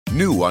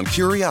New on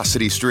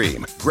Curiosity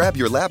Stream. Grab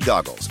your lab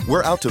goggles.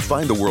 We're out to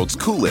find the world's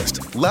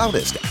coolest,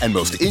 loudest, and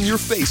most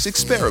in-your-face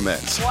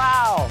experiments.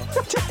 Wow,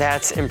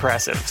 that's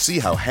impressive. See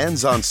how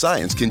hands-on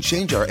science can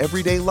change our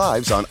everyday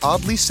lives on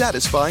oddly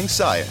satisfying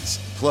science.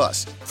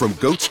 Plus, from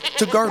goats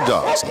to guard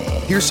dogs,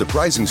 here's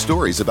surprising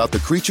stories about the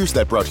creatures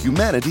that brought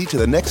humanity to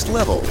the next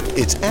level.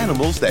 It's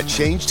animals that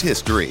changed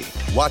history.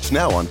 Watch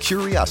now on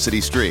Curiosity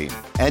Stream.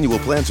 Annual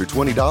plans are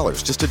 $20,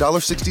 just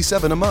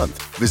 $1.67 a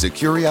month. Visit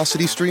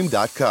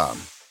curiositystream.com.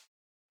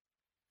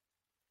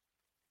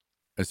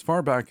 As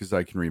far back as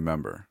I can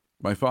remember,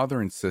 my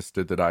father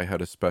insisted that I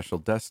had a special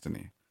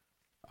destiny.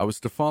 I was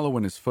to follow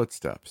in his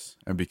footsteps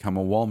and become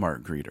a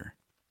Walmart greeter.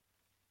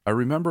 I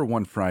remember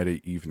one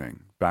Friday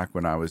evening, back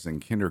when I was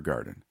in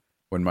kindergarten,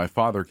 when my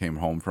father came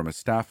home from a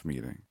staff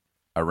meeting.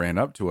 I ran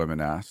up to him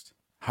and asked,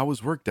 "How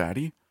was work,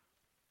 Daddy?"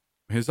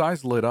 His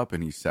eyes lit up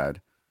and he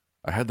said,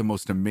 "I had the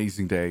most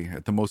amazing day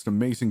at the most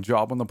amazing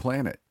job on the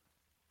planet."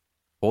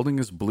 Holding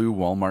his blue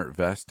Walmart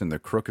vest in the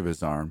crook of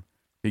his arm,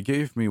 he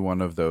gave me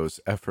one of those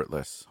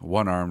effortless,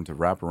 one-armed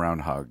wrap-around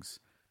hugs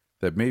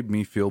that made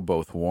me feel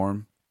both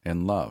warm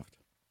and loved.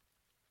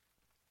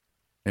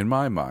 In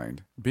my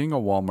mind, being a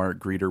Walmart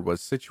greeter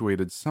was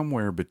situated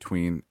somewhere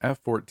between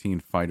F-14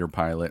 fighter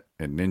pilot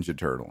and Ninja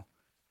Turtle.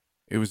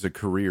 It was a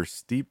career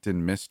steeped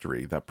in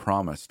mystery that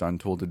promised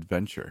untold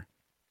adventure.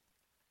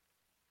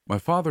 My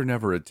father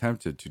never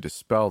attempted to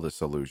dispel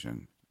this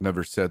illusion,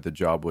 never said the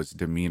job was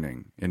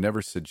demeaning, and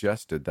never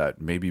suggested that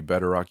maybe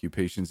better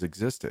occupations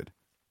existed.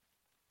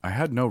 I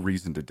had no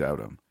reason to doubt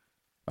him.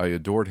 I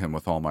adored him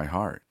with all my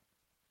heart.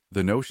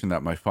 The notion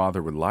that my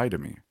father would lie to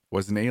me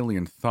was an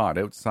alien thought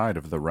outside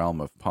of the realm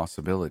of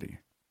possibility.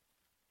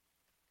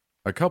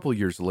 A couple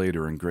years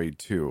later in grade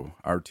 2,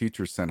 our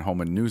teacher sent home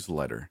a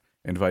newsletter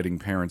inviting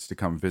parents to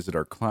come visit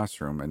our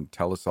classroom and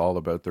tell us all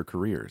about their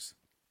careers.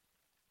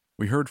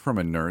 We heard from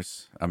a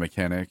nurse, a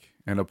mechanic,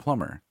 and a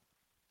plumber.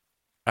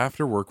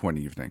 After work one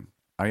evening,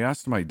 I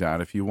asked my dad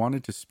if he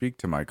wanted to speak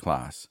to my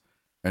class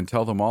and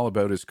tell them all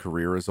about his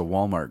career as a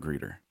Walmart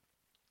greeter.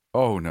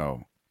 "Oh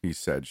no," he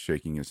said,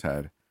 shaking his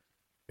head.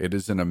 "It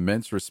is an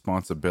immense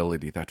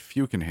responsibility that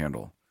few can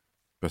handle.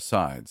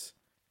 Besides,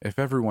 if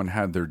everyone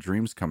had their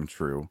dreams come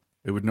true,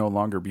 it would no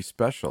longer be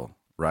special,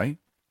 right?"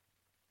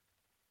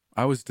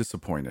 I was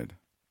disappointed,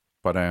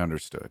 but I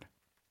understood.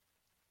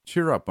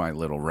 "Cheer up, my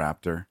little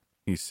raptor,"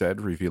 he said,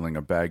 revealing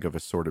a bag of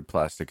assorted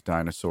plastic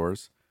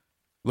dinosaurs.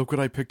 "Look what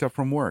I picked up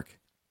from work."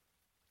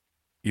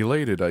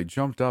 Elated, I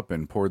jumped up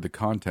and poured the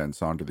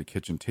contents onto the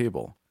kitchen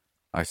table.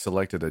 I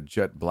selected a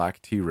jet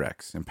black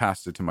T-Rex and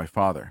passed it to my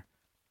father.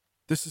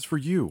 "This is for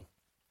you."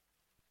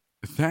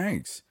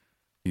 "Thanks,"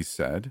 he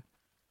said.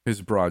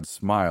 His broad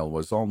smile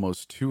was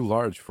almost too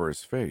large for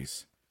his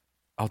face.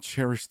 "I'll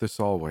cherish this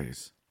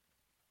always."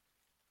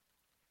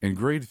 In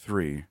grade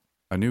 3,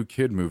 a new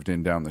kid moved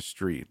in down the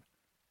street,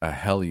 a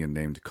hellion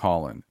named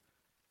Colin.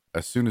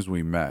 As soon as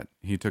we met,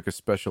 he took a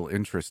special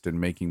interest in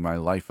making my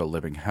life a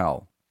living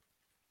hell.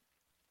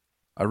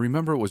 I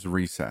remember it was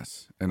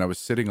recess, and I was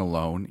sitting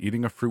alone,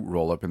 eating a fruit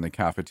roll-up in the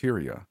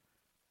cafeteria.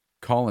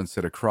 Colin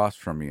sat across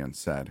from me and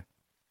said,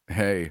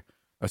 "Hey,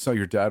 I saw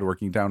your dad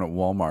working down at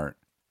Walmart."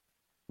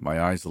 My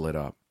eyes lit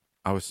up.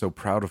 I was so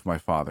proud of my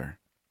father.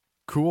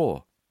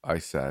 "Cool," I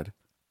said.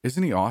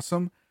 "Isn't he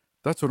awesome?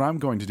 That's what I'm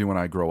going to do when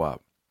I grow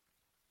up."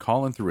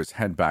 Colin threw his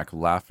head back,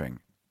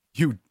 laughing.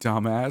 "You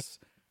dumbass.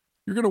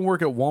 You're going to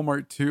work at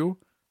Walmart too?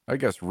 I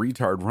guess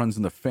retard runs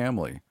in the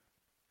family."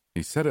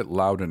 He said it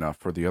loud enough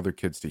for the other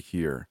kids to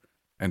hear,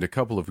 and a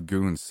couple of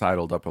goons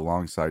sidled up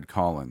alongside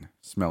Colin,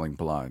 smelling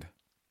blood.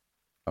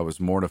 I was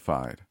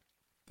mortified.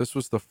 This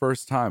was the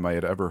first time I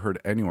had ever heard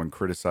anyone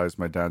criticize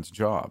my dad's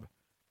job.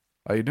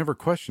 I had never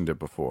questioned it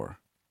before.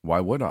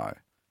 Why would I?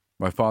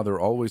 My father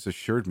always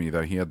assured me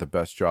that he had the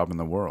best job in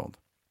the world.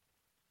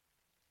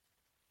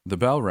 The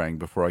bell rang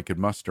before I could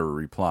muster a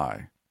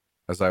reply.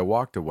 As I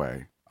walked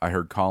away, I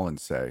heard Colin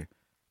say,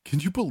 "Can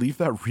you believe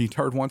that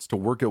retard wants to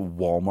work at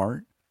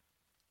Walmart?"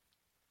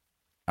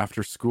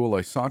 After school,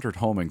 I sauntered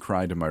home and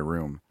cried in my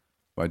room.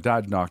 My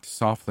dad knocked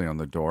softly on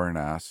the door and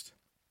asked,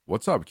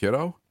 "What's up,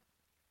 kiddo?"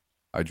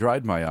 I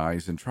dried my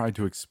eyes and tried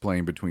to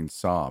explain between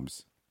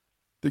sobs.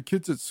 "The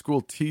kids at school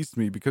teased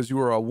me because you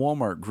are a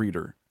Walmart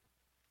greeter."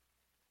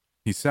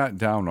 He sat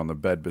down on the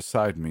bed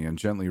beside me and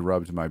gently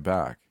rubbed my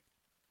back.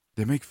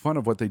 "They make fun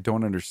of what they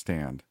don't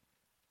understand.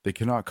 They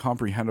cannot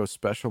comprehend how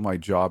special my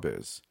job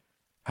is,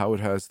 how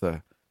it has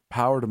the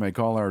power to make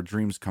all our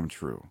dreams come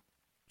true.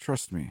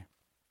 Trust me."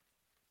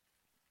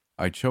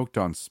 I choked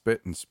on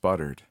spit and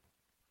sputtered,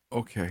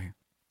 "Okay,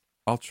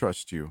 I'll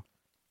trust you."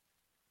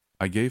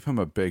 I gave him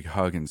a big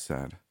hug and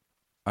said,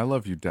 "I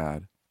love you,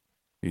 Dad."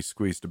 He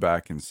squeezed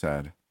back and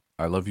said,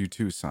 "I love you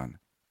too, son."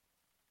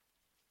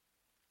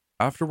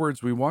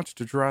 Afterwards, we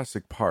watched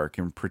Jurassic Park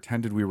and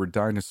pretended we were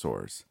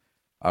dinosaurs.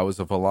 I was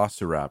a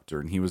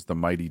velociraptor and he was the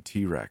mighty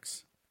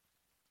T-Rex.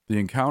 The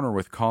encounter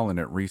with Colin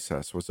at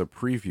recess was a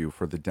preview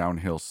for the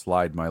downhill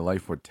slide my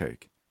life would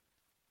take.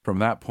 From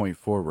that point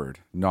forward,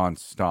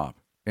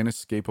 non-stop,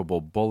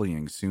 inescapable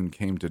bullying soon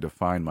came to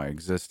define my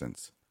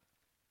existence.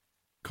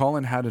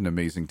 Colin had an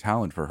amazing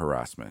talent for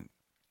harassment.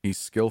 He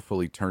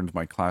skillfully turned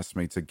my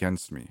classmates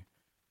against me,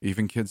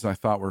 even kids I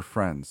thought were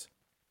friends.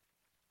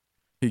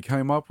 He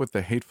came up with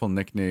the hateful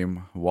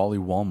nickname Wally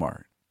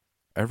Walmart.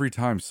 Every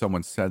time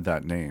someone said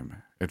that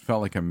name, it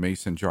felt like a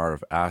mason jar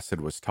of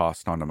acid was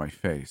tossed onto my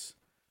face.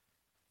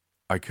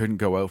 I couldn't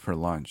go out for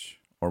lunch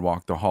or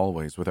walk the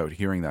hallways without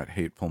hearing that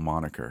hateful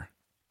moniker.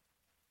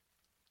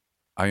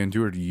 I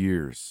endured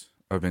years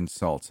of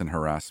insults and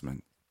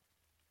harassment.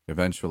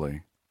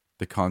 Eventually,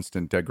 the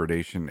constant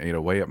degradation ate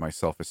away at my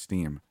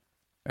self-esteem,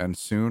 and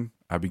soon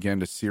I began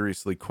to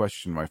seriously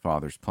question my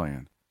father's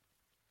plan.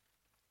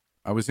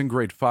 I was in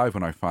grade 5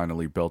 when I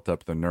finally built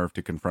up the nerve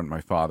to confront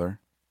my father.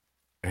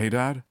 "Hey,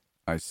 Dad,"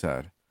 I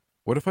said,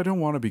 "what if I don't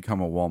want to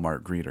become a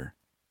Walmart greeter?"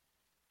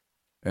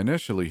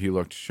 Initially, he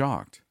looked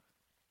shocked,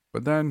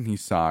 but then he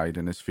sighed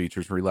and his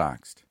features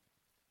relaxed.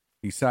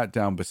 He sat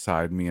down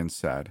beside me and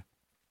said,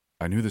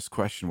 "I knew this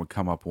question would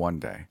come up one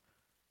day.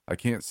 I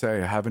can't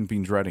say I haven't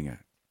been dreading it.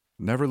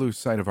 Never lose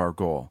sight of our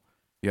goal.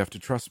 You have to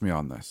trust me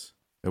on this.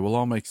 It will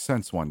all make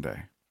sense one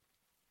day."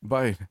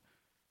 "But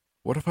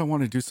what if I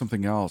want to do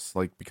something else,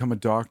 like become a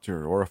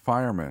doctor or a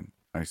fireman?"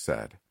 I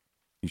said.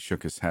 He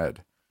shook his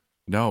head.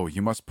 "No,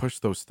 you must push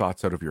those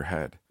thoughts out of your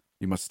head.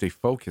 You must stay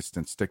focused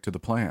and stick to the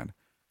plan.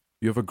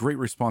 You have a great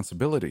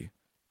responsibility.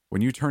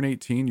 When you turn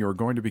 18, you are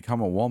going to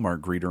become a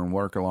Walmart greeter and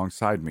work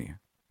alongside me,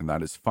 and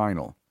that is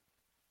final."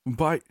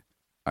 "But,"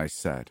 I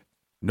said,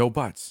 "no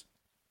buts.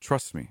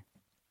 Trust me."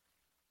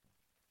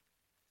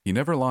 He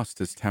never lost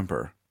his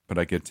temper, but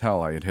I could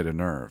tell I had hit a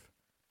nerve.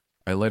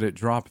 I let it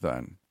drop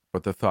then,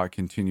 but the thought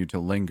continued to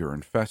linger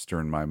and fester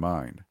in my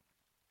mind.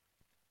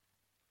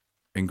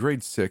 In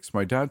grade 6,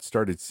 my dad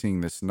started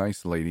seeing this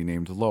nice lady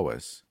named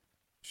Lois.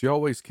 She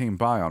always came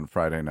by on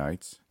Friday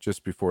nights,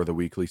 just before the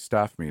weekly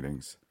staff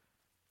meetings.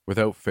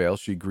 Without fail,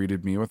 she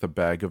greeted me with a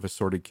bag of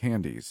assorted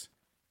candies.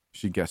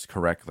 She guessed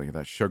correctly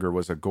that sugar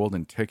was a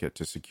golden ticket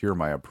to secure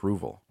my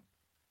approval.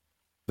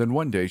 Then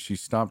one day she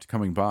stopped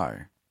coming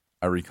by.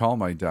 I recall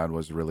my dad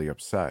was really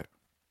upset.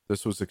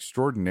 This was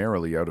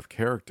extraordinarily out of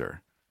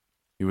character.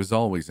 He was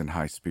always in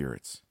high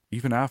spirits,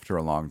 even after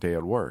a long day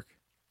at work.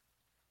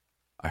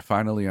 I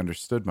finally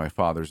understood my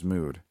father's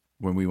mood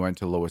when we went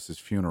to Lois's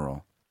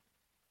funeral.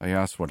 I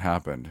asked what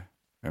happened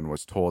and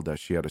was told that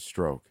she had a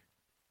stroke.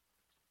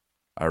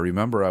 I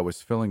remember I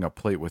was filling a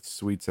plate with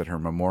sweets at her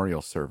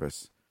memorial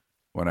service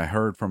when I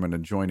heard from an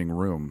adjoining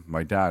room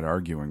my dad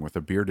arguing with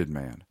a bearded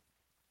man.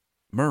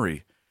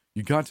 "Murray,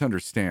 you got to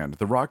understand,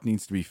 the rock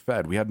needs to be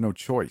fed. We had no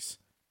choice."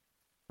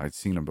 I'd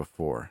seen him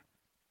before.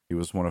 He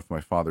was one of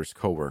my father's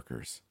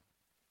co-workers.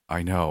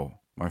 "I know,"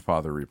 my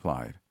father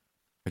replied.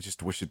 "I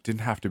just wish it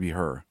didn't have to be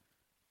her."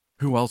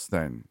 "Who else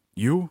then?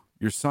 You?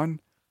 Your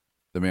son?"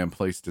 The man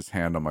placed his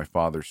hand on my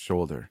father's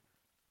shoulder,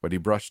 but he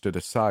brushed it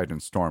aside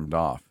and stormed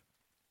off.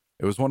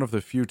 It was one of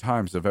the few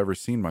times I've ever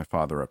seen my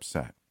father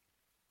upset.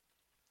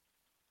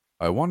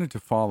 I wanted to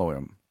follow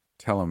him,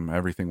 tell him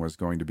everything was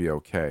going to be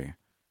okay,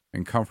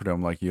 and comfort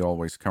him like he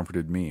always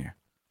comforted me.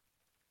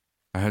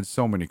 I had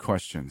so many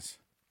questions.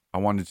 I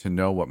wanted to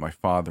know what my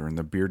father and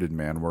the bearded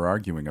man were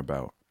arguing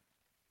about.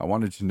 I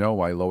wanted to know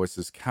why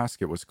Lois's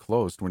casket was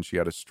closed when she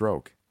had a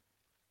stroke.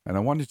 And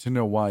I wanted to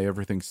know why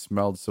everything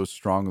smelled so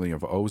strongly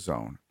of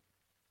ozone.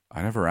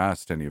 I never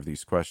asked any of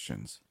these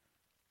questions,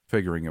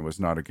 figuring it was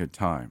not a good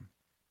time.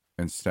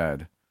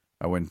 Instead,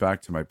 I went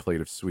back to my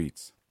plate of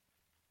sweets.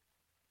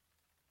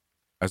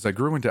 As I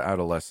grew into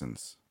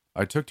adolescence,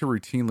 I took to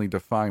routinely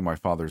defying my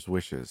father's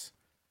wishes.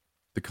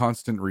 The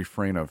constant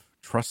refrain of,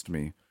 "Trust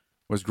me,"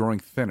 was growing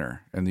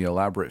thinner, and the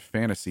elaborate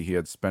fantasy he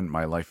had spent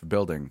my life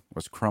building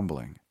was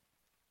crumbling.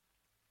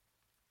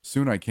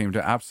 Soon I came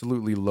to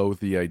absolutely loathe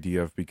the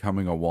idea of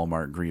becoming a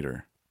Walmart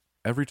greeter.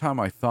 Every time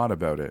I thought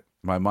about it,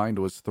 my mind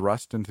was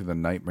thrust into the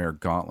nightmare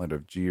gauntlet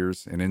of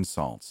jeers and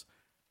insults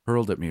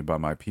hurled at me by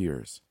my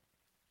peers.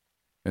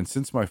 And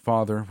since my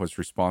father was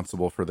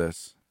responsible for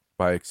this,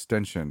 by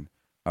extension,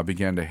 I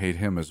began to hate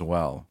him as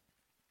well.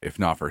 If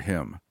not for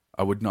him,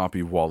 I would not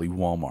be Wally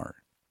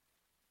Walmart.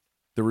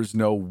 "There is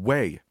no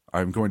way I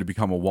am going to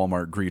become a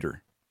Walmart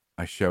greeter,"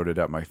 I shouted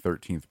at my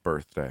 13th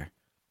birthday.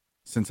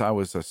 Since I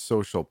was a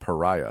social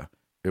pariah,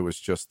 it was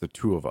just the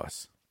two of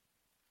us.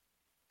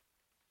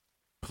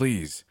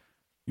 "Please,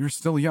 you're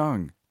still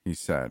young," he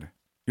said.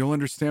 "You'll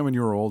understand when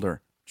you're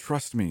older.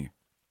 Trust me."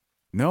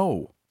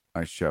 "No,"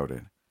 I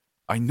shouted.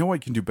 "I know I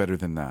can do better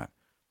than that.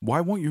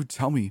 Why won't you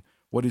tell me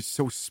what is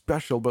so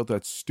special about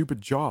that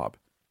stupid job?"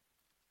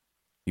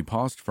 He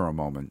paused for a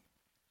moment.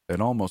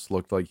 It almost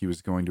looked like he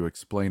was going to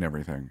explain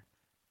everything,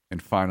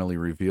 and finally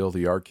reveal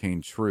the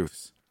arcane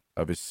truths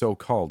of his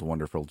so-called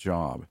wonderful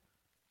job.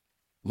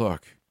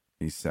 "Look,"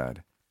 he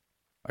said,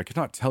 "I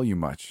cannot tell you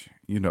much,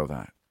 you know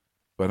that,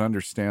 but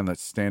understand that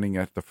standing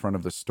at the front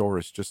of the store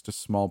is just a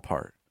small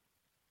part."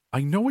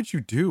 "I know what you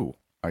do,"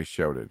 I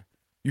shouted.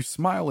 "You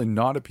smile and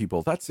nod at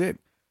people, that's it."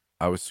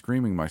 I was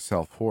screaming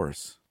myself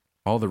hoarse.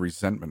 All the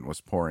resentment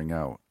was pouring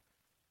out.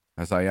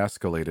 As I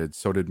escalated,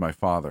 so did my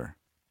father.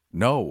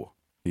 "No,"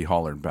 he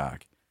hollered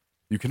back.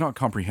 "You cannot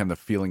comprehend the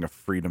feeling of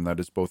freedom that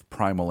is both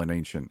primal and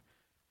ancient.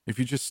 If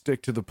you just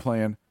stick to the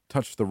plan,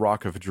 touch the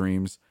rock of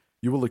dreams,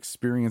 you will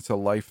experience a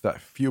life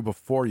that few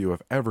before you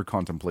have ever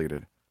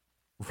contemplated.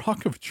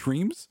 Rock of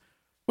dreams?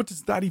 What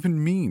does that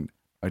even mean?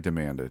 I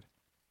demanded.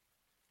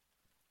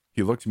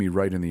 He looked me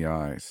right in the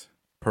eyes,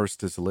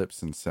 pursed his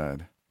lips, and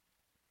said,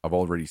 I've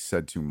already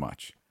said too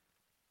much.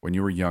 When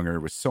you were younger,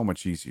 it was so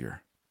much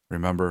easier.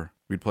 Remember,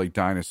 we'd play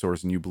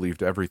dinosaurs and you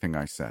believed everything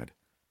I said.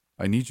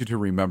 I need you to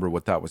remember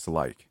what that was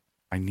like.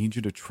 I need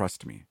you to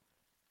trust me.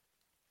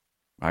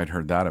 I'd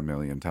heard that a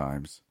million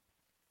times.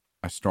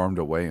 I stormed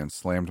away and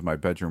slammed my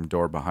bedroom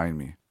door behind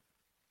me.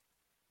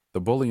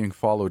 The bullying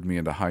followed me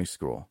into high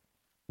school.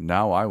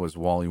 Now I was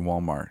Wally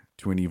Walmart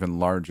to an even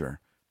larger,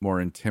 more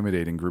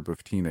intimidating group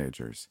of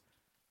teenagers.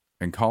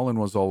 And Colin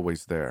was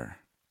always there,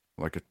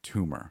 like a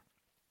tumor.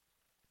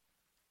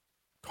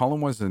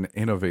 Colin was an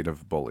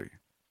innovative bully.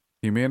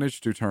 He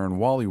managed to turn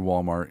Wally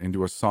Walmart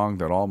into a song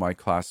that all my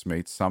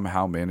classmates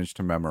somehow managed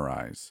to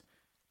memorize.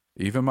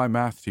 Even my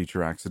math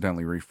teacher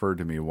accidentally referred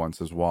to me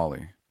once as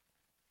Wally.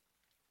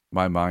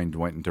 My mind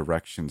went in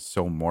directions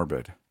so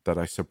morbid that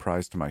I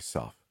surprised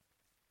myself.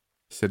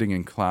 Sitting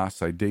in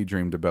class, I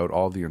daydreamed about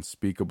all the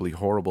unspeakably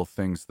horrible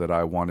things that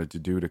I wanted to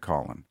do to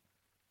Colin.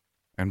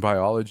 In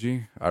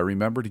biology, I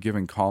remembered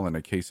giving Colin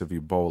a case of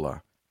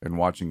Ebola and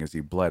watching as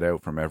he bled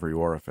out from every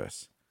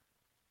orifice.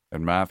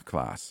 In math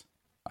class,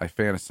 I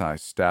fantasized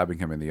stabbing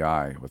him in the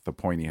eye with the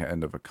pointy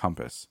end of a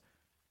compass,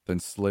 then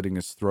slitting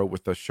his throat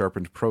with a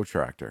sharpened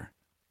protractor.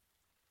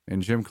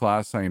 In gym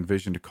class, I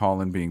envisioned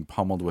Colin being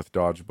pummeled with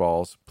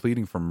dodgeballs,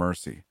 pleading for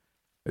mercy,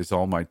 as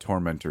all my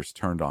tormentors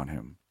turned on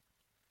him.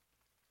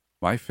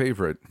 My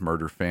favorite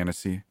murder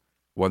fantasy,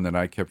 one that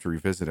I kept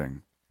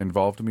revisiting,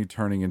 involved me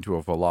turning into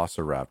a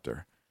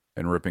velociraptor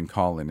and ripping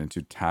Colin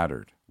into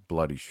tattered,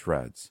 bloody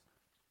shreds.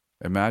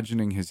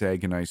 Imagining his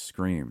agonized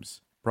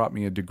screams brought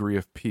me a degree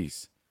of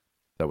peace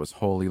that was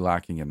wholly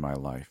lacking in my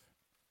life.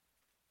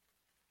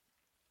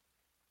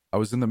 I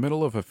was in the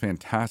middle of a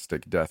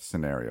fantastic death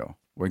scenario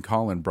when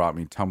Colin brought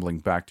me tumbling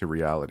back to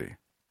reality.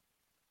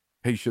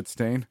 Hey,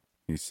 Shitstain,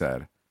 he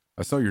said.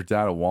 I saw your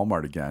dad at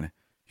Walmart again.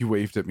 He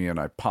waved at me and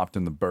I popped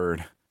in the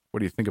bird. What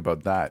do you think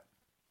about that?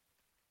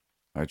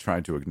 I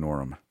tried to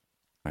ignore him.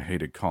 I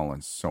hated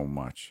Colin so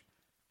much,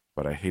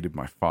 but I hated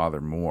my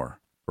father more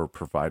for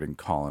providing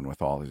Colin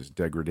with all his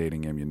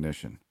degrading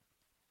ammunition.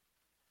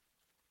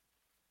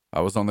 I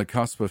was on the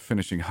cusp of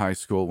finishing high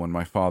school when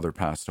my father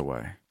passed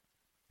away.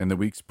 In the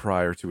weeks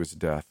prior to his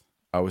death,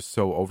 I was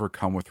so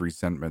overcome with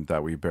resentment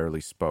that we barely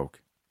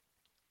spoke.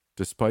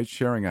 Despite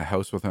sharing a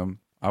house with him,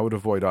 I would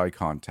avoid eye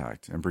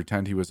contact and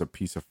pretend he was a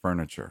piece of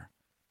furniture.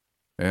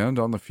 And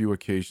on the few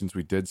occasions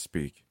we did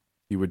speak,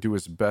 he would do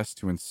his best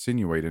to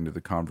insinuate into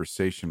the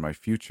conversation my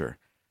future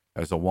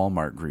as a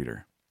Walmart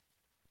greeter.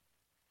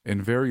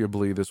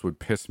 Invariably, this would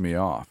piss me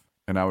off,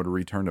 and I would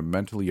return to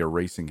mentally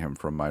erasing him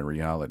from my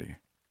reality.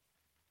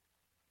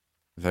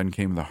 Then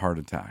came the heart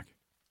attack,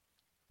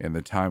 and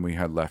the time we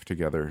had left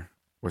together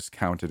was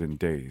counted in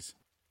days.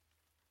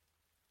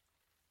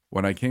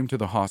 When I came to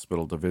the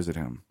hospital to visit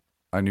him,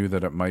 I knew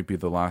that it might be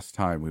the last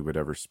time we would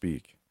ever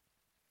speak.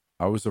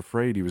 I was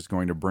afraid he was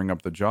going to bring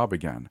up the job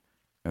again,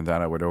 and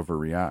that I would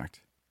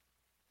overreact.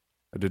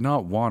 I did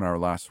not want our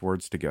last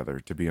words together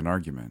to be an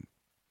argument.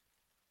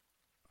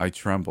 I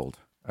trembled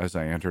as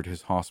I entered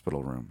his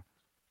hospital room.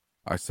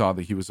 I saw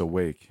that he was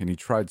awake, and he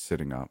tried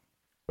sitting up,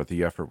 but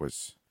the effort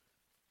was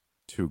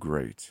too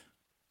great.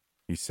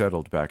 He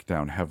settled back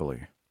down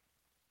heavily.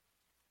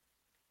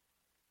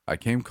 I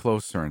came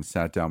closer and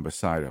sat down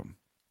beside him.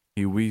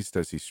 He wheezed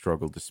as he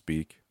struggled to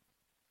speak.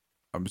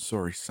 I'm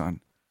sorry,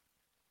 son.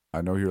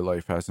 I know your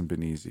life hasn't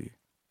been easy,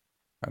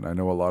 and I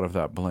know a lot of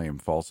that blame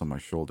falls on my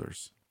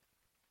shoulders.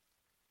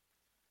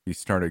 He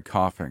started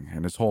coughing,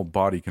 and his whole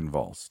body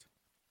convulsed.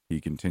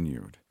 He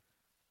continued,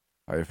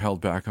 I have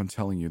held back on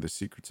telling you the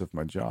secrets of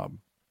my job.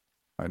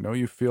 I know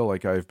you feel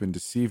like I have been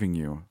deceiving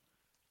you,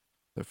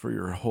 that for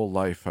your whole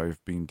life I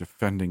have been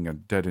defending a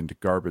dead-end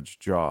garbage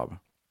job.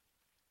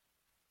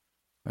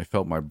 I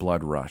felt my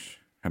blood rush,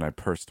 and I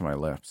pursed my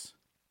lips.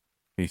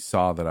 He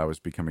saw that I was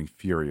becoming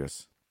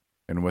furious,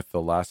 and with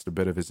the last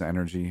bit of his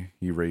energy,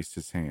 he raised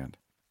his hand.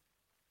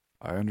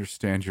 I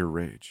understand your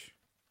rage,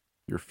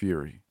 your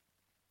fury.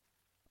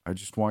 I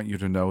just want you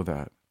to know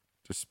that,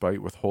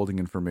 despite withholding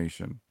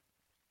information,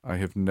 I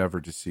have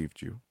never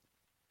deceived you.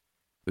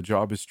 The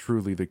job is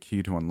truly the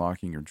key to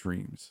unlocking your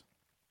dreams.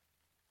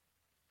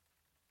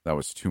 That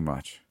was too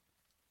much.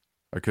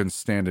 I couldn't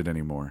stand it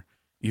anymore.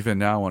 Even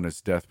now on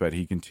his deathbed,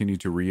 he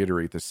continued to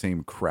reiterate the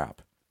same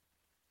crap.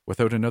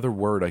 Without another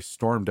word, I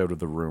stormed out of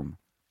the room.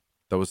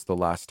 That was the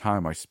last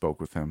time I spoke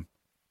with him.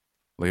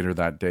 Later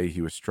that day,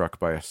 he was struck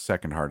by a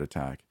second heart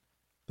attack,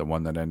 the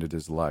one that ended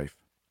his life.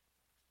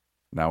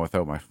 Now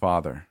without my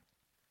father,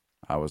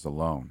 I was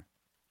alone.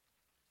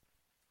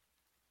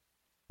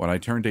 When I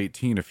turned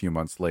 18 a few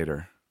months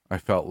later, I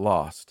felt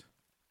lost.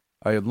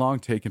 I had long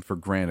taken for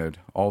granted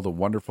all the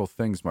wonderful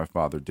things my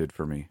father did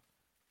for me.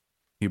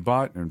 He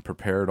bought and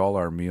prepared all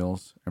our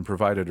meals and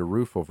provided a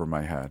roof over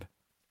my head.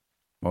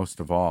 Most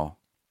of all,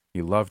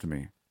 he loved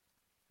me,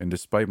 and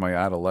despite my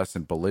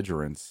adolescent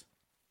belligerence,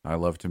 I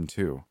loved him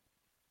too.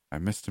 I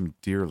missed him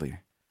dearly,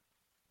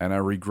 and I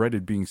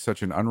regretted being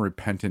such an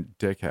unrepentant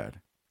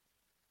dickhead.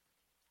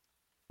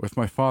 With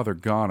my father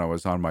gone, I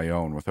was on my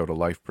own without a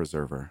life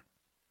preserver.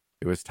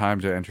 It was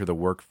time to enter the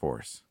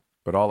workforce,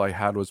 but all I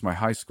had was my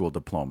high school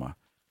diploma.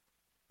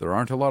 There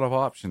aren't a lot of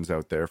options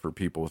out there for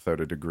people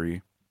without a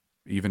degree.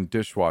 Even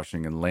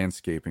dishwashing and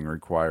landscaping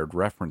required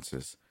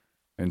references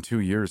and 2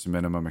 years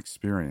minimum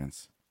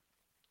experience.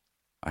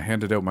 I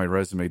handed out my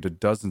resume to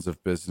dozens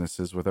of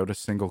businesses without a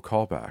single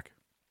callback.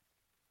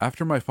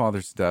 After my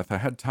father's death, I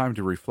had time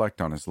to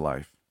reflect on his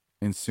life,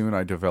 and soon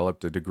I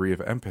developed a degree of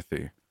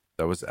empathy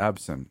that was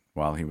absent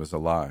while he was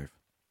alive.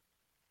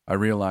 I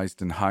realized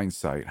in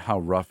hindsight how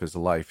rough his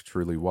life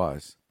truly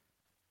was.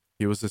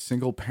 He was a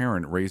single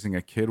parent raising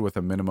a kid with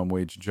a minimum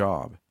wage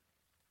job.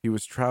 He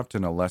was trapped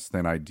in a less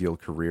than ideal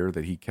career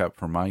that he kept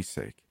for my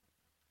sake,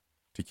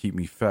 to keep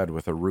me fed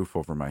with a roof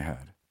over my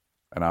head,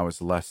 and I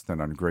was less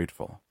than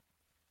ungrateful.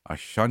 I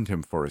shunned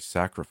him for his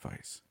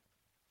sacrifice.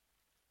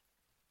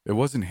 It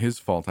wasn't his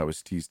fault I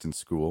was teased in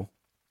school.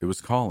 It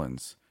was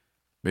Colin's.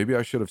 Maybe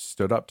I should have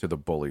stood up to the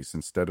bullies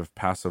instead of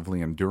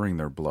passively enduring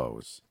their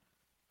blows.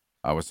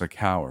 I was a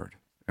coward,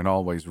 and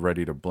always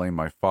ready to blame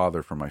my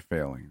father for my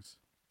failings.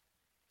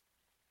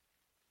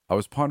 I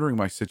was pondering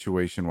my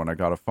situation when I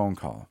got a phone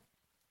call.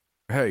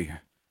 "Hey,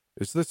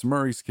 is this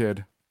Murray's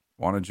kid?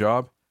 Want a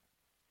job?"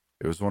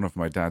 It was one of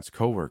my dad's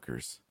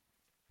coworkers.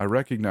 I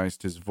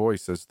recognized his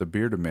voice as the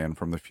bearded man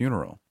from the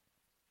funeral.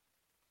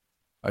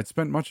 I'd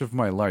spent much of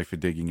my life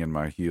digging in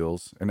my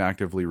heels and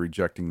actively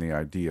rejecting the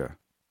idea,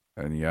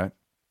 and yet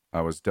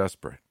I was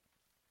desperate.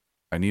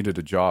 I needed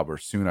a job or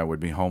soon I would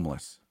be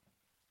homeless.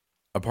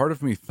 A part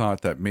of me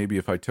thought that maybe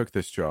if I took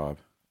this job,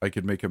 I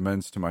could make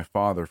amends to my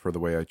father for the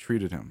way I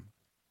treated him.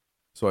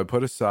 So I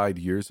put aside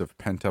years of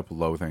pent-up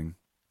loathing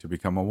to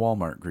become a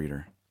Walmart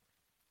greeter.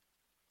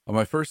 On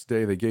my first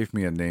day, they gave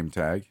me a name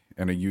tag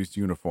and a used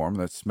uniform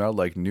that smelled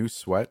like new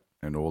sweat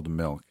and old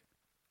milk.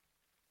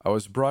 I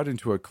was brought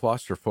into a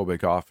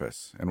claustrophobic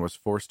office and was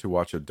forced to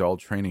watch a dull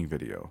training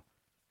video.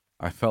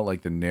 I felt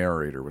like the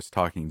narrator was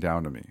talking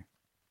down to me.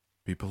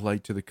 Be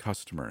polite to the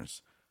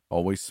customers,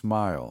 always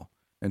smile,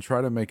 and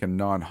try to make a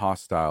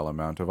non-hostile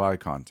amount of eye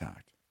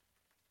contact.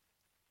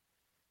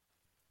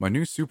 My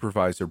new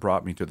supervisor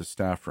brought me to the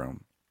staff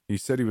room. He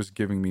said he was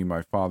giving me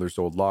my father's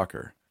old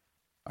locker.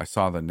 I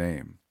saw the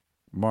name,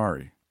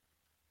 Mari,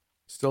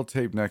 still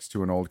taped next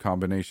to an old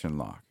combination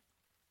lock.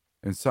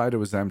 Inside it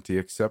was empty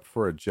except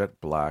for a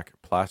jet black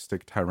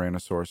plastic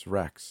Tyrannosaurus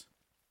Rex.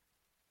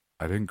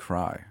 I didn't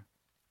cry,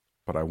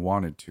 but I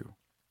wanted to.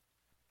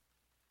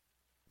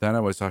 Then I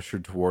was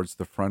ushered towards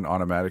the front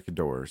automatic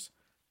doors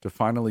to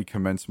finally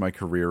commence my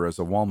career as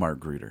a Walmart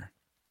greeter.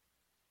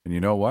 And you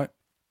know what?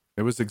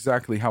 It was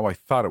exactly how I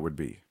thought it would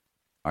be.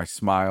 I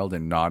smiled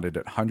and nodded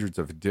at hundreds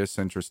of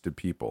disinterested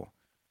people.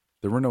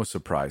 There were no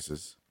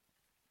surprises.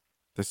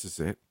 This is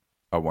it,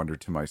 I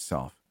wondered to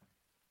myself.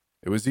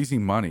 It was easy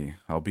money,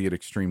 albeit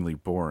extremely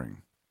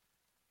boring.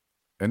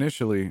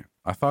 Initially,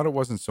 I thought it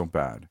wasn't so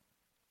bad,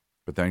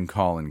 but then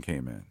Colin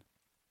came in.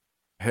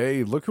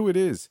 "Hey, look who it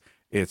is.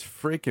 It's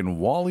freaking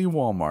Wally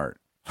Walmart.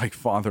 Like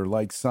father,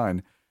 like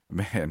son.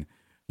 Man,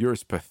 you're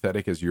as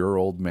pathetic as your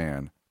old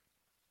man."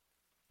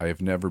 I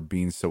have never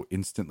been so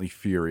instantly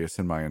furious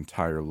in my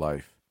entire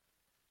life.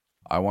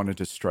 I wanted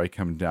to strike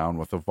him down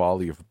with a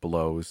volley of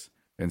blows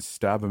and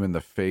stab him in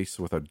the face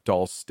with a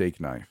dull steak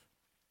knife.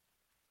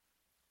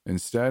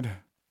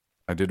 Instead,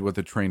 I did what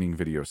the training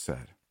video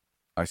said.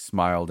 I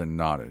smiled and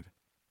nodded.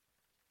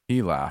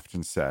 He laughed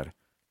and said,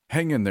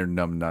 "Hang in there,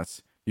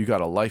 numbnuts. You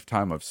got a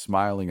lifetime of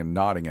smiling and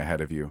nodding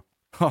ahead of you."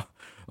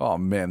 Oh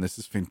man, this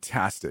is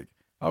fantastic.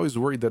 I was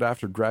worried that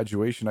after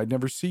graduation I'd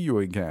never see you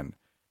again.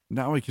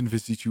 Now I can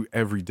visit you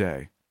every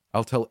day.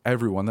 I'll tell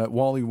everyone that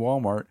Wally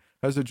Walmart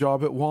has a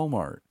job at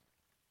Walmart.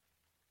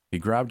 He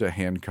grabbed a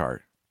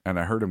handcart, and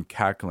I heard him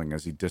cackling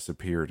as he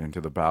disappeared into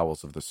the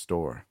bowels of the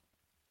store.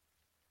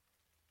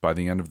 By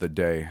the end of the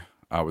day,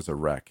 I was a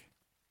wreck.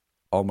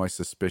 All my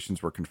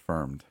suspicions were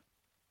confirmed.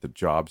 The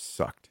job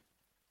sucked.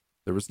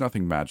 There was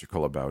nothing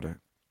magical about it.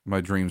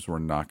 My dreams were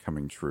not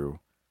coming true.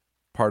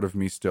 Part of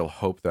me still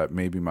hoped that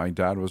maybe my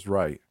dad was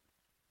right.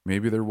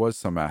 Maybe there was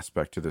some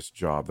aspect to this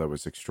job that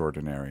was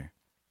extraordinary.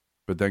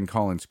 But then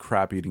Colin's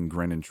crap-eating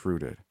grin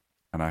intruded,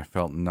 and I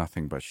felt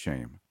nothing but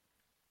shame.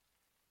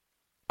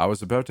 I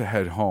was about to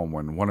head home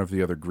when one of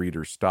the other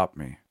greeters stopped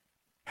me.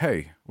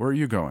 "Hey, where are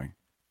you going?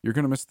 You're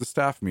going to miss the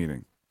staff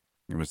meeting."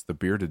 It was the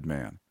bearded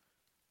man.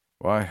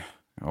 "Why,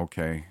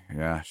 okay,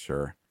 yeah,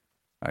 sure,"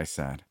 I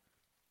said.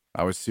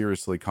 I was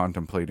seriously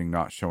contemplating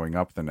not showing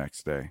up the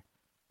next day,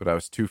 but I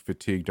was too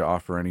fatigued to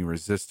offer any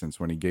resistance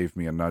when he gave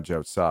me a nudge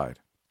outside.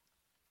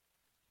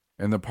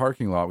 In the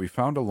parking lot, we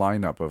found a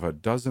lineup of a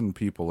dozen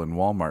people in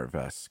Walmart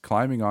vests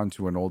climbing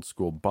onto an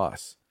old-school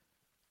bus.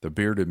 The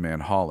bearded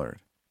man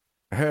hollered,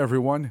 "Hey,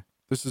 everyone,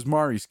 this is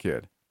Mari's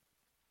kid."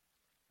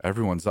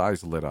 Everyone's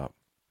eyes lit up.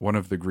 One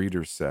of the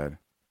greeters said,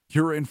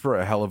 "You're in for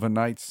a hell of a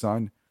night,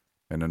 son."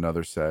 And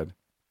another said,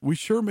 "We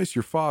sure miss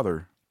your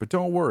father, but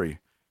don't worry.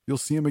 You'll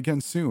see him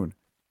again soon."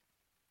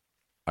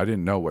 I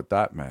didn't know what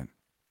that meant.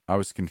 I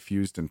was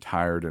confused and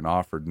tired and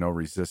offered no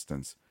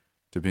resistance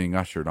to being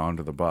ushered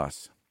onto the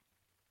bus.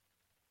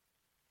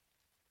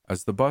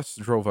 As the bus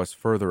drove us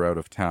further out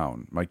of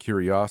town, my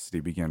curiosity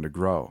began to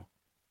grow.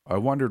 I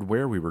wondered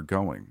where we were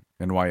going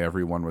and why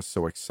everyone was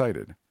so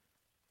excited.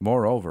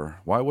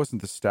 Moreover, why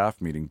wasn't the staff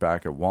meeting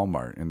back at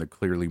Walmart in the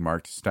clearly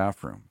marked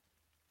staff room?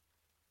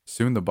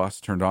 Soon the bus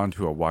turned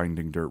onto a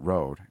winding dirt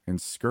road and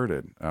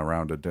skirted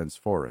around a dense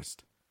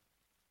forest.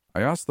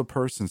 I asked the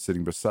person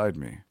sitting beside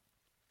me,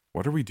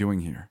 "What are we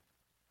doing here?"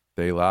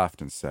 They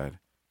laughed and said,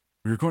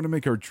 "We are going to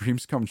make our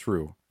dreams come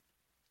true."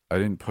 I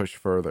didn't push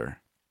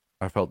further.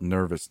 I felt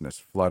nervousness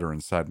flutter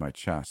inside my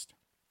chest.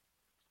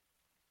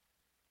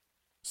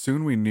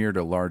 Soon we neared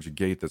a large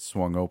gate that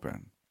swung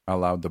open,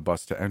 allowed the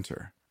bus to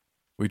enter.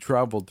 We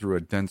traveled through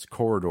a dense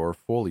corridor of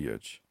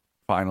foliage.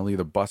 Finally,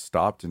 the bus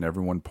stopped and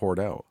everyone poured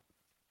out.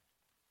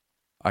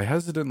 I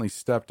hesitantly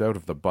stepped out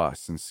of the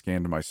bus and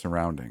scanned my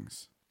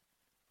surroundings.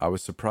 I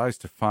was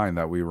surprised to find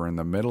that we were in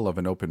the middle of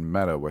an open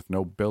meadow with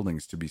no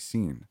buildings to be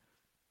seen,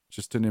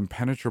 just an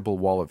impenetrable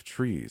wall of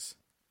trees.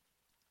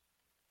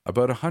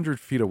 About 100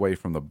 feet away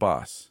from the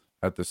bus,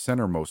 at the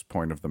centermost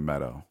point of the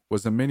meadow,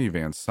 was a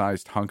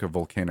minivan-sized hunk of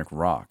volcanic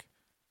rock.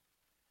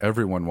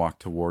 Everyone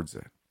walked towards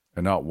it,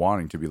 and not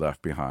wanting to be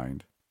left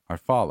behind, I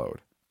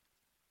followed.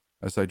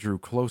 As I drew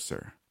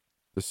closer,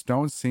 the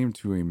stone seemed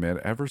to emit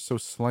ever so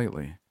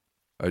slightly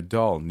a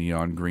dull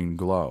neon green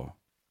glow.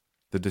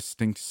 The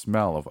distinct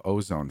smell of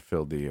ozone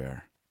filled the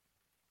air.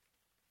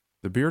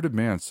 The bearded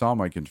man saw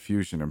my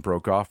confusion and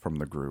broke off from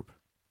the group.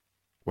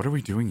 "What are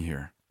we doing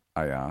here?"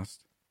 I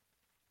asked.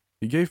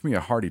 He gave me a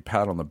hearty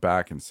pat on the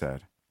back and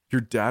said, "Your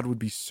dad would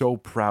be so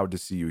proud to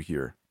see you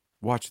here.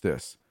 Watch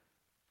this."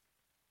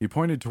 He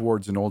pointed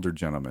towards an older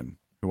gentleman,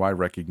 who I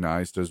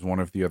recognized as one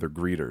of the other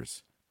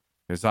greeters.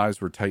 His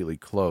eyes were tightly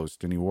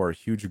closed, and he wore a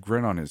huge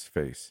grin on his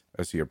face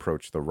as he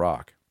approached the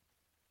rock.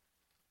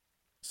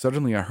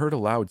 Suddenly, I heard a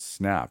loud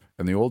snap,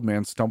 and the old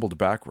man stumbled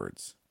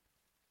backwards.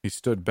 He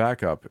stood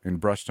back up and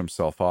brushed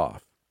himself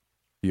off.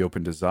 He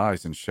opened his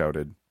eyes and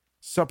shouted,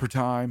 "Supper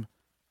time!"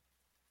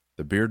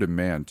 The bearded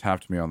man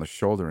tapped me on the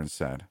shoulder and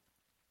said,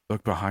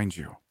 "Look behind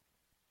you."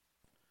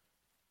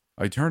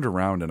 I turned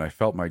around and I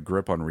felt my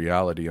grip on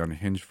reality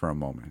unhinge for a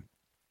moment.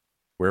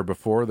 Where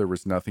before there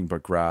was nothing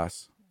but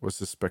grass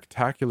was a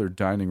spectacular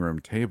dining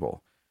room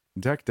table,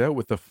 decked out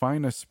with the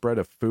finest spread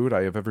of food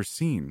I have ever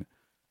seen.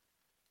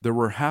 There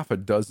were half a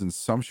dozen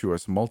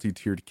sumptuous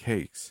multi-tiered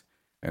cakes,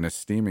 and a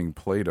steaming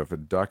plate of a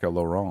duck à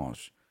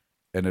l'orange,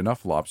 and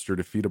enough lobster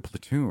to feed a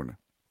platoon.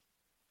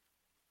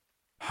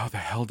 "How the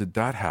hell did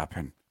that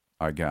happen?"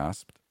 I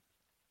gasped.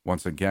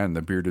 Once again,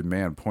 the bearded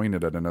man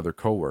pointed at another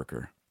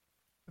coworker.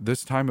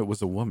 This time it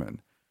was a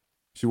woman.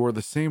 She wore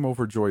the same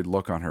overjoyed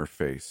look on her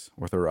face,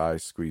 with her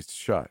eyes squeezed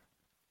shut.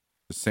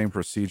 The same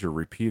procedure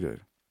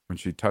repeated. When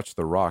she touched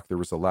the rock, there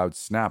was a loud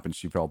snap and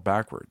she fell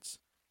backwards.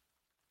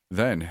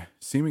 Then,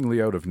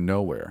 seemingly out of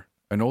nowhere,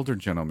 an older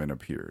gentleman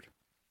appeared.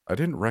 I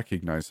didn't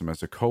recognize him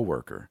as a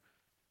coworker,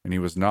 and he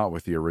was not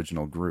with the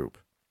original group.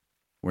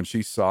 When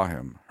she saw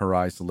him, her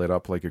eyes lit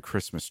up like a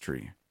Christmas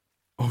tree.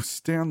 "Oh,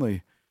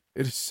 Stanley,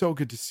 it is so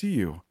good to see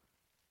you."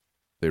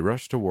 They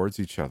rushed towards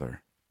each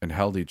other and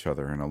held each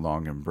other in a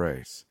long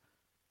embrace.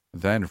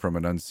 Then, from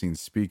an unseen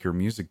speaker,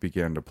 music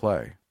began to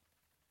play.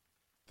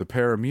 The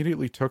pair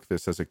immediately took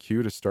this as a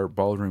cue to start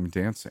ballroom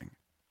dancing.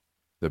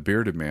 The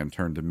bearded man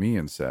turned to me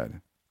and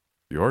said,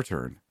 "Your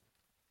turn."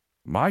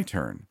 "My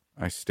turn,"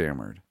 I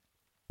stammered.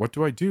 "What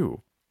do I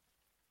do?"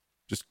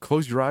 "Just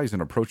close your eyes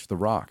and approach the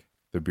rock,"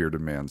 the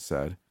bearded man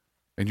said,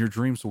 "and your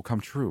dreams will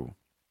come true."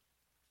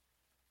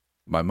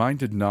 My mind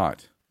did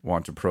not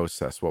want to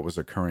process what was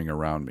occurring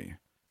around me.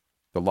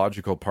 The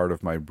logical part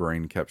of my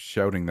brain kept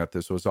shouting that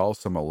this was all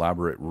some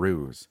elaborate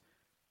ruse,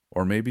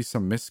 or maybe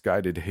some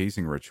misguided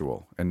hazing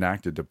ritual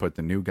enacted to put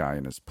the new guy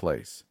in his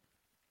place.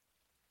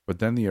 But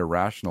then the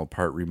irrational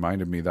part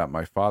reminded me that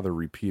my father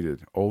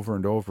repeated over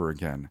and over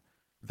again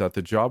that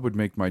the job would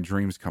make my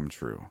dreams come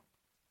true.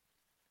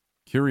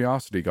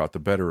 Curiosity got the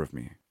better of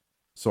me,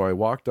 so I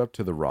walked up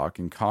to the rock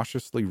and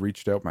cautiously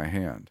reached out my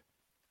hand.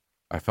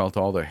 I felt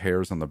all the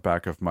hairs on the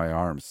back of my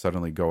arms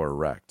suddenly go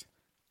erect,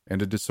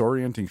 and a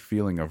disorienting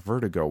feeling of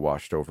vertigo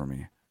washed over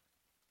me.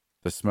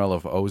 The smell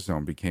of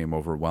ozone became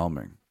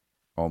overwhelming,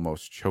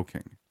 almost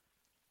choking.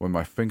 When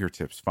my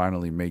fingertips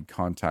finally made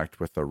contact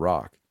with the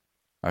rock,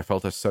 I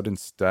felt a sudden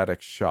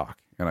static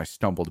shock, and I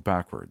stumbled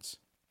backwards.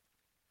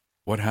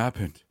 "What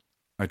happened?"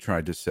 I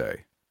tried to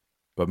say,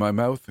 but my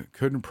mouth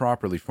couldn't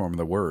properly form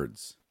the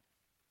words.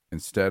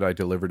 Instead, I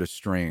delivered a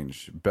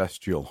strange,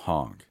 bestial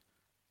honk.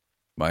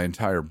 My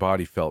entire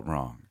body felt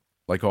wrong,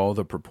 like all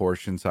the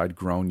proportions I'd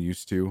grown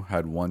used to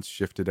had once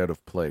shifted out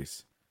of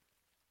place.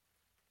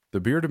 The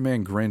bearded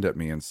man grinned at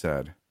me and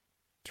said,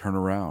 "Turn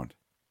around."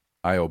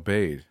 I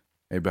obeyed,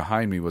 and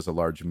behind me was a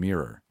large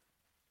mirror.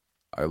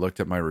 I looked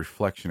at my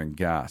reflection and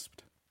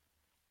gasped.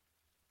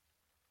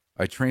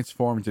 I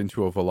transformed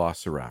into a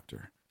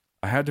velociraptor.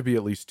 I had to be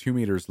at least 2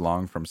 meters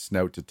long from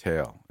snout to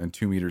tail and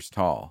 2 meters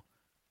tall.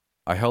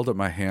 I held up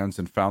my hands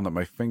and found that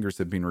my fingers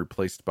had been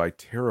replaced by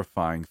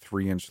terrifying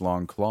 3-inch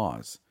long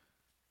claws.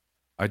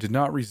 I did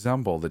not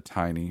resemble the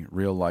tiny,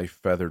 real-life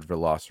feathered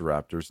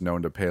velociraptors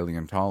known to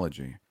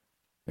paleontology.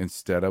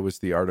 Instead, I was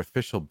the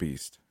artificial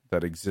beast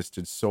that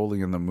existed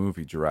solely in the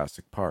movie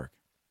Jurassic Park.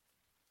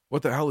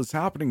 "What the hell is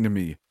happening to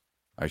me?"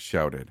 I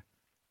shouted.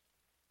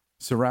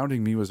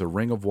 Surrounding me was a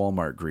ring of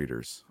Walmart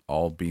greeters,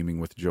 all beaming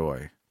with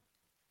joy.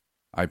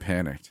 I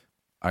panicked.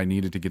 I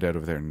needed to get out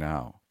of there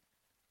now.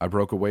 I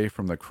broke away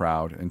from the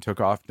crowd and took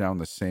off down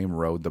the same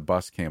road the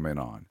bus came in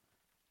on.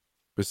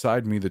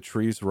 Beside me, the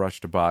trees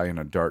rushed by in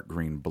a dark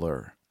green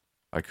blur.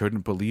 I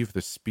couldn't believe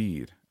the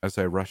speed as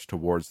I rushed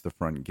towards the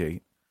front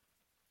gate.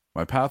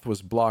 My path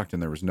was blocked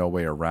and there was no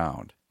way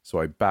around, so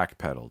I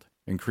backpedaled,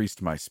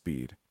 increased my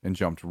speed, and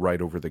jumped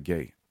right over the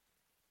gate.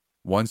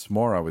 Once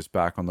more, I was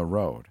back on the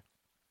road.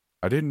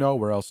 I didn't know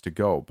where else to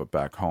go but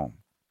back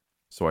home,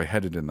 so I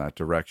headed in that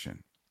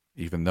direction.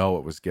 Even though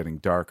it was getting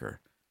darker,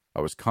 I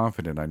was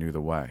confident I knew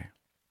the way.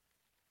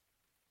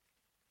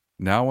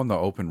 Now on the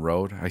open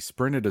road, I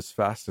sprinted as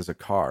fast as a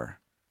car.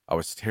 I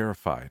was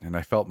terrified, and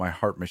I felt my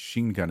heart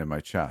machine gun in my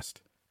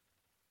chest.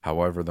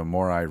 However, the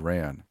more I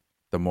ran,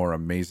 the more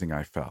amazing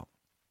I felt.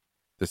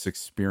 This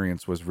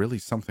experience was really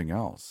something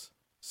else,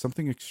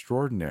 something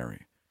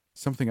extraordinary,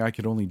 something I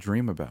could only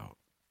dream about.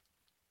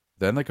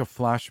 Then, like a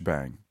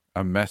flashbang,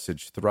 a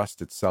message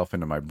thrust itself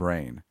into my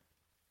brain.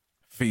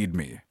 "Feed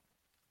me."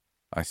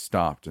 I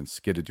stopped and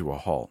skidded to a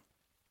halt.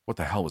 What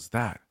the hell was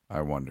that?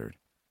 I wondered.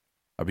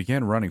 I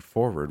began running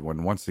forward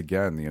when once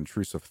again the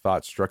intrusive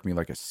thought struck me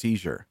like a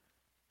seizure.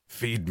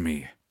 "Feed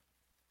me."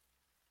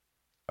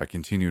 I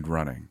continued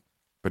running,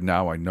 but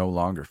now I no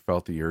longer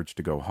felt the urge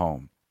to go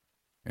home.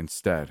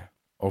 Instead,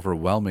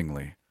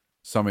 overwhelmingly,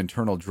 some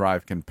internal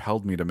drive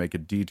compelled me to make a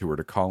detour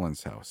to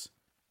Colin's house.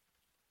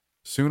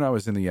 Soon I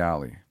was in the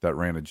alley that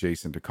ran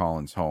adjacent to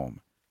Colin's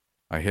home.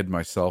 I hid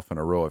myself in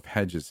a row of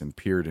hedges and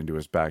peered into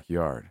his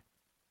backyard.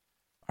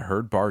 I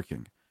heard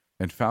barking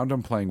and found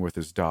him playing with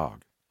his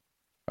dog.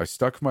 I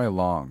stuck my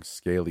long,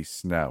 scaly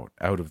snout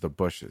out of the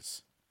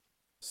bushes.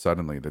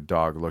 Suddenly, the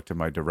dog looked in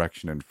my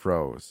direction and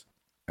froze.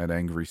 An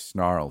angry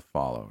snarl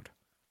followed.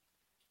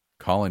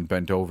 Colin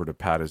bent over to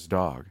pat his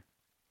dog.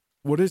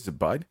 "What is it,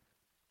 bud?"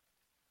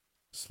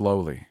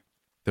 Slowly,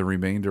 the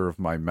remainder of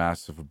my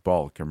massive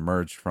bulk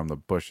emerged from the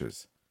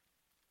bushes.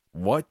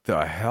 "What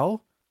the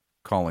hell?"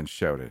 Colin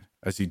shouted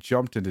as he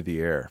jumped into the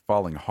air,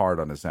 falling hard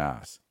on his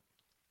ass.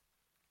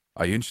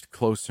 I inched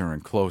closer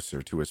and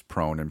closer to his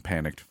prone and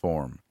panicked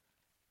form.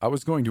 I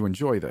was going to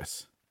enjoy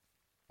this.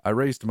 I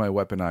raised my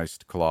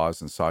weaponized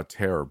claws and saw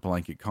terror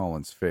blanket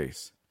Colin's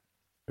face.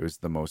 It was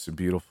the most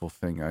beautiful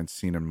thing I'd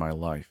seen in my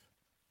life.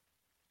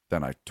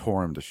 Then I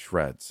tore him to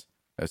shreds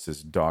as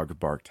his dog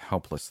barked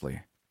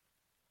helplessly.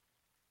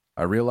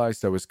 I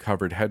realized I was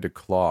covered head to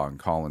claw in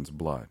Colin's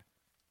blood.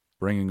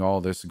 Bringing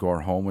all this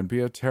gore home would be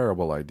a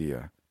terrible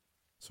idea,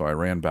 so I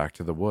ran back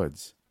to the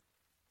woods.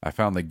 I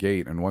found the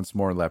gate and once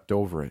more leapt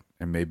over it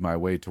and made my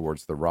way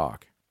towards the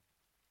rock.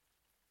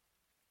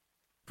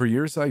 For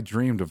years I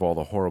dreamed of all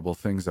the horrible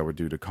things I would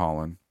do to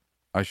Colin.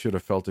 I should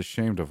have felt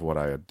ashamed of what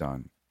I had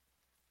done,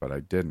 but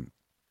I didn't.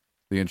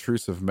 The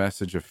intrusive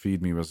message of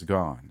 "feed me" was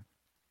gone,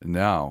 and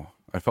now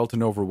I felt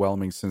an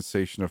overwhelming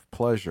sensation of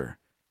pleasure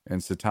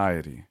and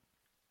satiety.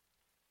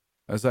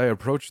 As I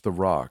approached the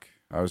rock,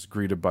 I was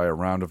greeted by a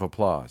round of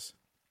applause.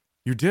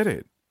 "You did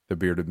it!" the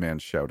bearded man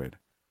shouted.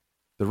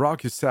 "The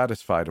rock is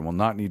satisfied and will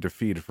not need to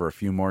feed for a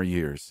few more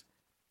years."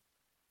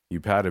 He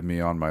patted me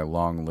on my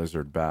long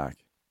lizard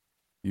back.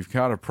 "You've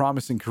got a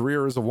promising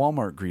career as a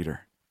Walmart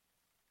greeter."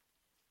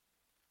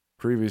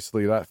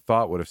 Previously, that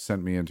thought would have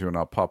sent me into an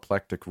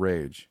apoplectic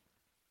rage,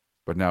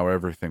 but now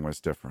everything was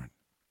different.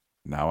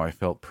 Now I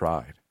felt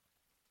pride.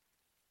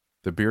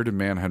 The bearded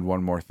man had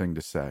one more thing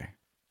to say.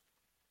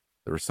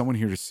 "There is someone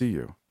here to see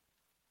you."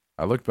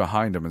 I looked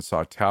behind him and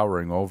saw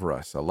towering over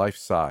us a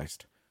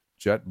life-sized,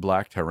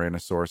 jet-black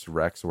Tyrannosaurus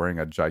Rex wearing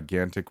a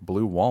gigantic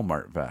blue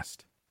Walmart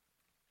vest.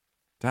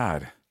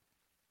 "Dad,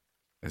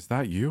 is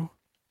that you?"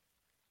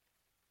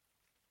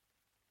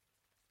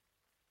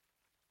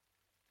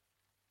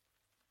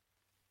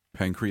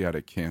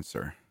 Pancreatic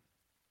cancer.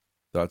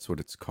 That's what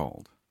it's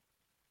called.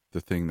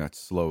 The thing that's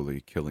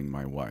slowly killing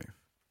my wife.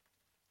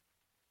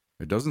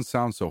 It doesn't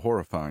sound so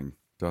horrifying,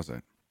 does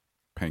it?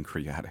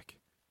 Pancreatic.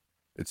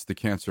 It's the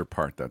cancer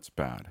part that's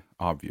bad,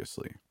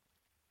 obviously.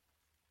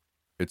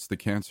 It's the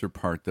cancer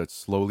part that's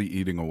slowly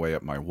eating away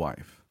at my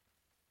wife.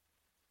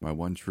 My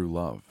one true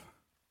love.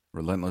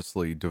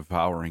 Relentlessly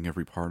devouring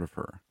every part of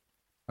her,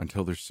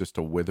 until there's just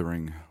a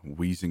withering,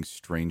 wheezing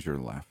stranger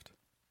left.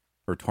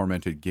 Her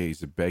tormented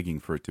gaze begging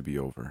for it to be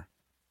over.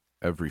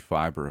 Every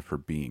fiber of her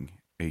being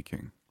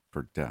aching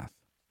for death.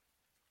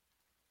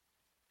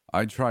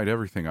 I'd tried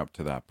everything up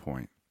to that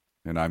point,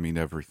 and I mean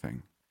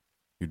everything.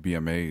 You'd be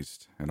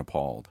amazed and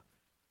appalled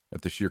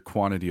at the sheer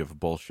quantity of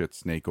bullshit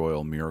snake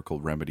oil miracle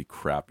remedy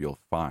crap you'll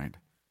find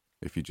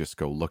if you just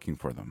go looking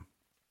for them.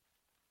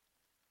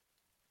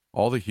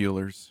 All the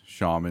healers,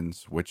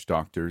 shamans, witch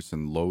doctors,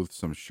 and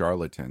loathsome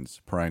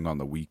charlatans preying on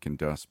the weak and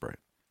desperate.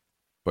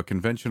 But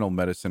conventional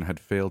medicine had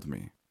failed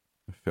me,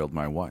 failed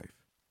my wife,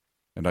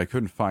 and I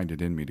couldn't find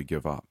it in me to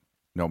give up,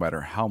 no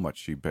matter how much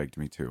she begged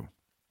me to.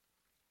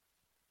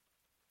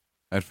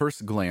 At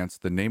first glance,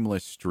 the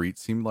nameless street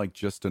seemed like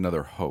just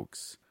another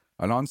hoax,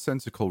 a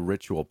nonsensical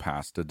ritual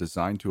pasta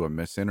designed to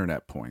amass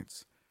internet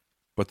points.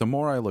 But the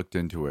more I looked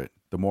into it,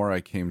 the more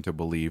I came to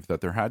believe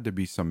that there had to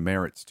be some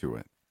merits to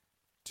it.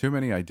 Too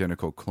many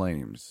identical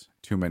claims,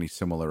 too many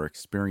similar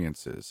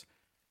experiences,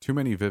 too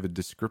many vivid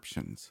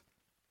descriptions.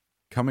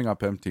 Coming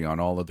up empty on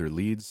all other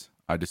leads,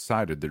 I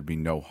decided there'd be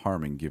no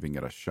harm in giving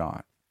it a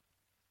shot.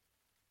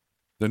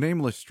 The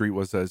nameless street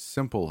was as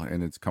simple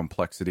in its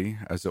complexity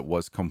as it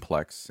was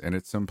complex in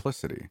its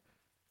simplicity.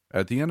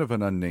 At the end of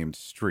an unnamed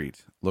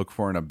street, look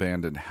for an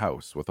abandoned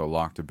house with a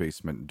locked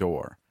basement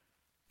door.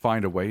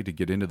 Find a way to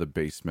get into the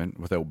basement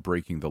without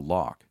breaking the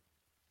lock.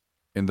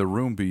 In the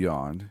room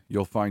beyond,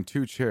 you'll find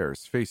 2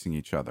 chairs facing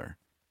each other.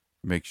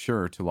 Make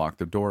sure to lock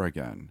the door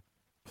again.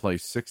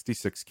 Place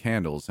 66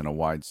 candles in a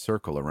wide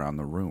circle around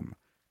the room.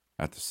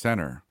 At the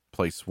center,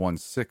 place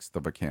 1/6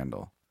 of a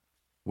candle.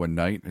 When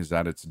night is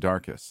at its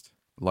darkest,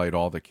 light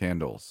all the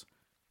candles.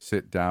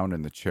 Sit down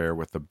in the chair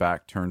with the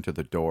back turned to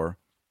the door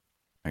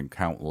and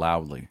count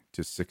loudly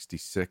to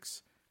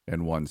 66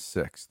 and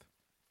 1/6.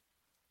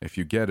 If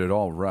you get it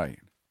all right,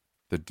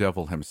 the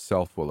devil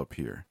himself will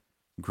appear,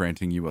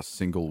 granting you a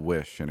single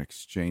wish in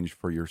exchange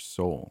for your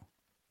soul.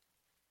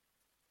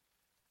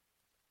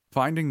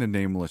 Finding the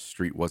nameless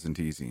street wasn't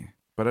easy,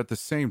 but at the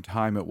same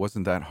time it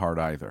wasn't that hard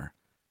either.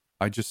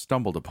 I just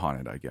stumbled upon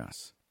it, I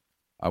guess.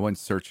 I went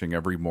searching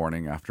every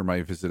morning after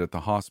my visit at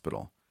the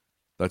hospital.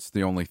 That's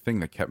the only thing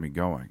that kept me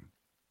going.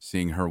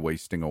 Seeing her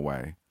wasting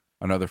away,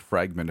 another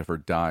fragment of her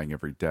dying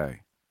every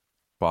day.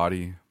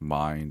 Body,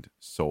 mind,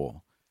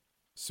 soul.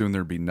 Soon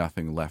there'd be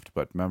nothing left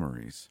but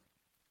memories.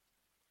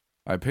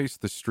 I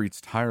paced the streets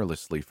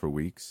tirelessly for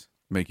weeks,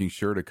 making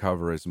sure to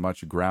cover as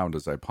much ground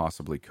as I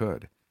possibly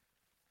could.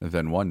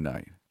 Then one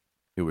night,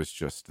 it was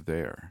just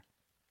there.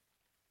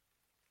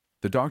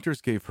 The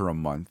doctors gave her a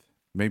month,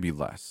 maybe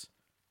less.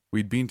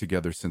 We'd been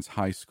together since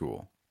high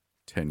school,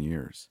 10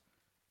 years.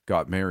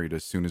 Got married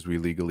as soon as we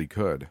legally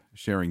could,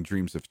 sharing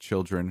dreams of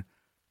children,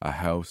 a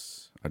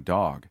house, a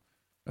dog,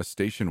 a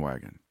station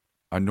wagon,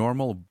 a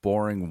normal,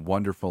 boring,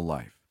 wonderful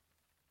life.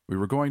 We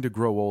were going to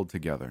grow old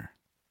together,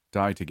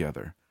 die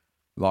together,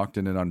 locked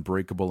in an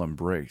unbreakable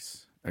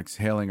embrace,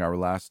 exhaling our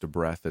last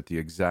breath at the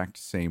exact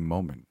same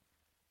moment.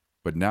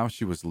 But now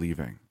she was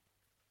leaving,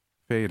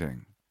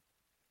 fading,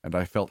 and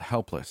I felt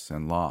helpless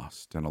and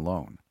lost and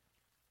alone.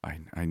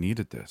 I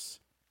needed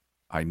this.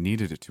 I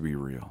needed it to be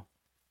real.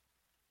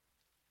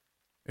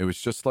 It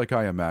was just like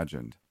I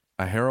imagined,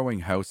 a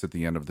harrowing house at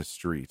the end of the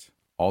street,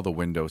 all the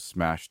windows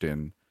smashed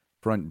in,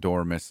 front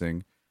door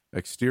missing,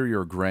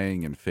 exterior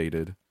graying and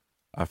faded.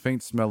 A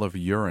faint smell of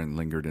urine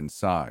lingered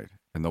inside,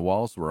 and the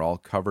walls were all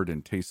covered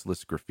in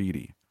tasteless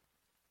graffiti.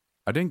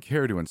 I didn't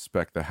care to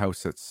inspect the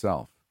house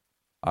itself.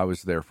 I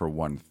was there for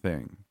one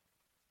thing.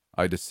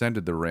 I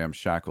descended the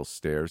ramshackle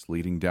stairs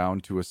leading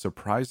down to a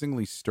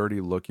surprisingly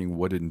sturdy-looking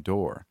wooden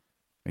door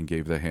and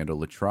gave the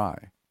handle a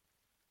try.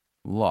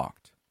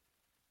 Locked.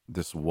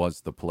 This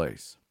was the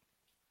place.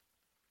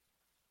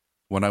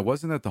 When I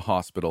wasn't at the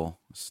hospital,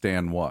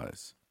 Stan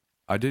was.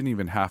 I didn't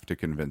even have to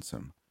convince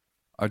him.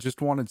 I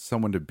just wanted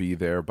someone to be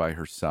there by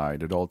her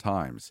side at all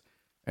times,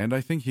 and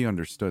I think he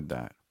understood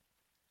that.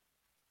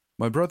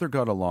 My brother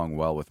got along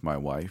well with my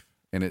wife,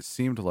 and it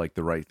seemed like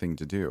the right thing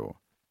to do.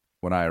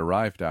 When I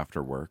arrived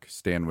after work,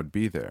 Stan would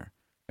be there,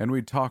 and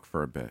we'd talk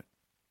for a bit.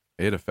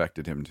 It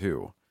affected him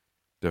too,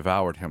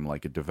 devoured him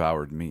like it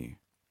devoured me.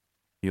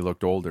 He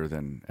looked older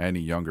than any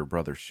younger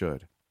brother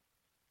should.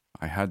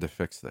 I had to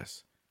fix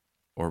this,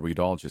 or we'd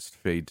all just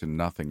fade to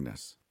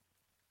nothingness.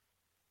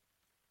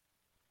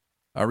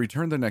 I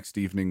returned the next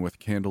evening with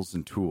candles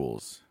and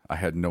tools. I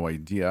had no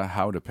idea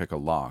how to pick a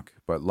lock,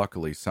 but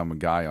luckily some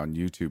guy on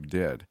YouTube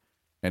did,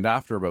 and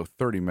after about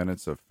 30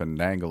 minutes of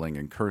finagling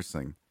and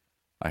cursing,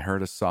 I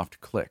heard a soft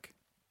click,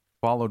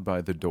 followed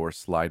by the door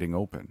sliding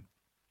open.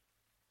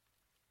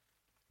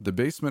 The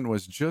basement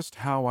was just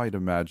how I'd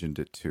imagined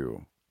it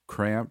too,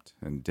 cramped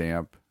and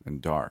damp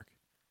and dark.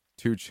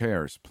 2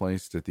 chairs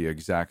placed at the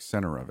exact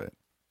center of it.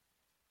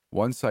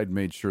 Once I'd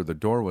made sure the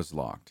door was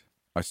locked,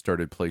 I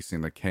started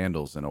placing the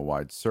candles in a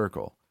wide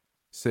circle,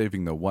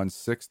 saving the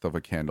 1/6 of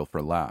a candle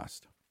for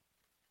last.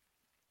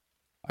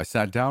 I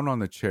sat down on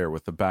the chair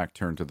with the back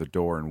turned to the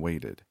door and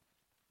waited.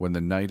 When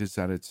the night is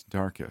at its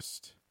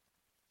darkest,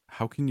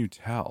 how can you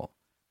tell?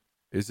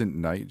 Isn't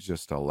night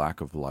just a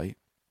lack of light?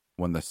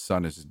 When the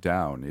sun is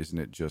down, isn't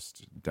it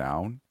just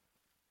down?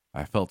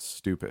 I felt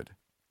stupid,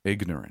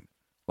 ignorant,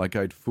 like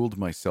I'd fooled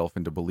myself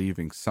into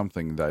believing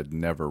something that'd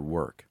never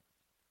work.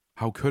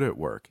 How could it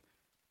work?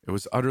 It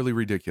was utterly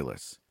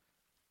ridiculous.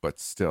 But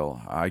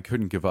still, I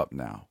couldn't give up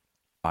now.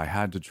 I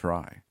had to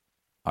try.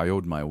 I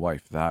owed my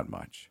wife that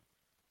much.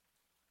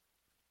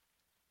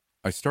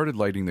 I started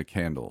lighting the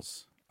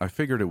candles. I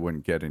figured it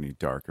wouldn't get any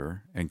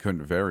darker, and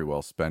couldn't very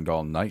well spend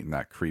all night in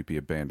that creepy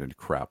abandoned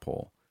crap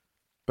hole.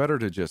 Better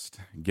to just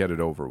get it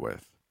over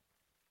with.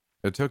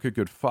 It took a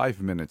good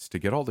 5 minutes to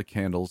get all the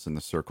candles in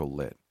the circle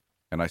lit,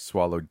 and I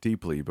swallowed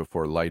deeply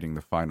before lighting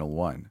the final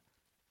one.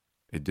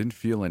 It didn't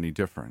feel any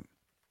different,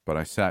 but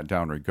I sat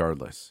down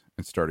regardless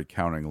and started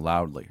counting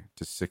loudly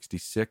to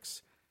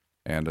 66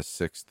 and a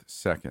sixth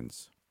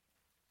seconds.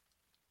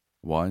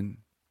 1,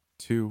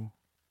 2,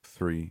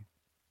 3,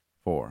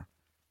 4.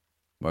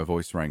 My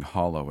voice rang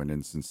hollow and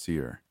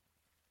insincere.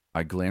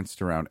 I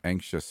glanced around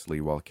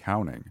anxiously while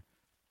counting,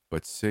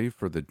 but save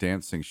for the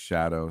dancing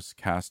shadows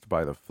cast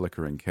by the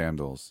flickering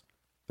candles,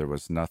 there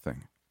was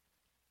nothing.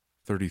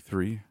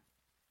 33,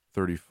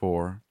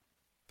 34,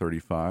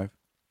 35.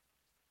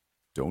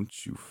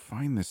 Don't you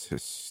find this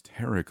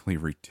hysterically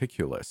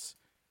ridiculous?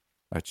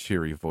 A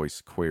cheery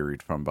voice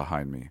queried from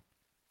behind me.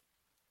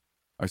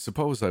 I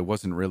suppose I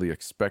wasn't really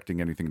expecting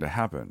anything to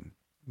happen.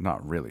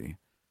 Not really.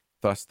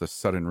 Thus, the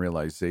sudden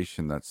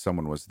realization that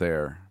someone was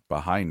there,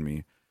 behind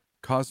me,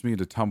 caused me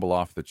to tumble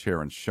off the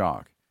chair in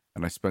shock,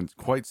 and I spent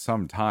quite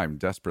some time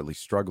desperately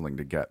struggling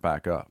to get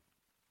back up.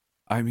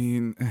 I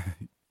mean,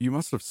 you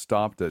must have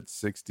stopped at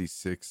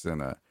 66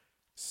 and a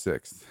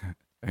sixth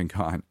and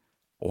gone,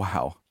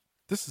 wow,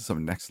 this is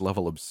some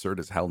next-level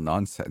absurd-as-hell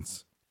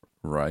nonsense,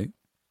 right?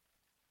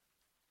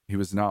 He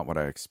was not what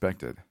I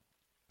expected,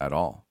 at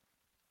all.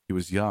 He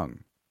was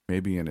young,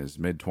 maybe in his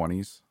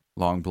mid-20s,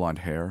 long blonde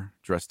hair,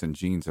 dressed in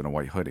jeans and a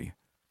white hoodie.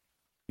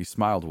 He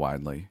smiled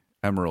widely,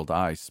 emerald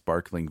eyes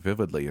sparkling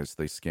vividly as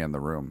they scanned the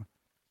room.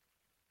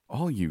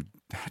 All you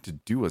had to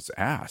do was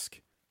ask,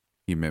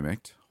 he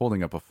mimicked,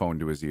 holding up a phone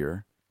to his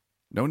ear.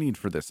 No need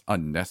for this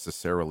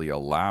unnecessarily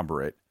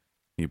elaborate.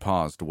 He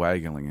paused,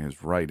 waggling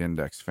his right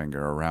index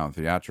finger around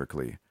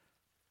theatrically.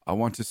 I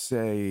want to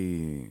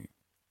say...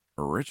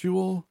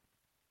 ritual?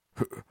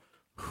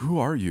 Who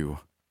are you?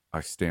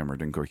 I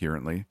stammered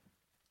incoherently.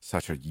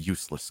 Such a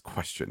useless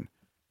question.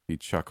 He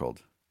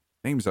chuckled.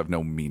 Names have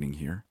no meaning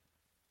here.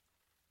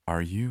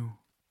 Are you?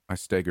 I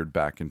staggered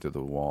back into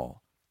the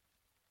wall.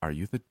 Are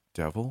you the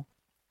devil?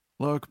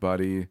 Look,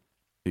 buddy.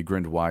 He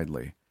grinned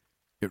widely.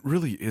 It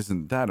really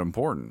isn't that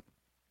important.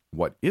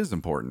 What is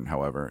important,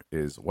 however,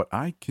 is what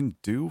I can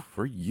do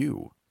for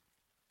you.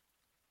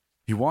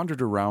 He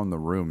wandered around the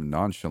room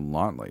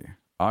nonchalantly,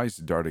 eyes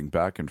darting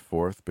back and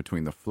forth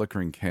between the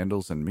flickering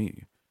candles and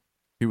me.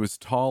 He was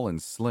tall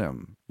and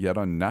slim, yet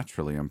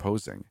unnaturally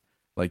imposing,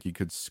 like he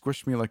could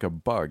squish me like a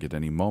bug at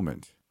any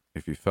moment,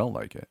 if he felt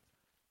like it.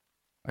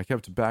 I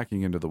kept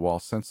backing into the wall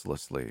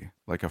senselessly,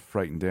 like a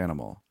frightened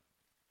animal.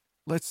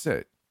 Let's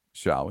sit,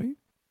 shall we?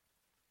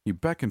 He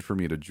beckoned for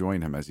me to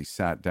join him as he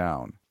sat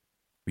down.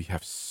 We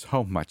have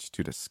so much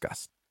to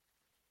discuss.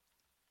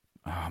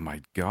 Oh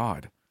my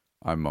God,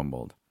 I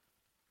mumbled.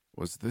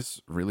 Was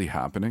this really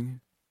happening?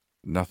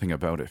 Nothing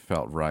about it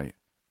felt right.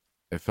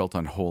 It felt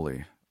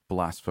unholy,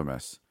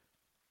 blasphemous.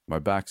 My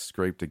back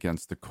scraped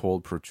against the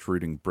cold,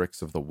 protruding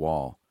bricks of the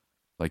wall,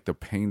 like the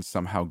pain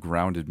somehow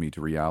grounded me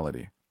to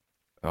reality.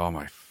 Oh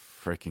my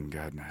freaking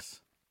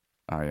goodness,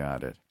 I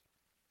added.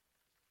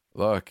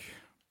 Look,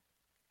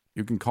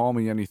 you can call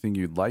me anything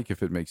you'd like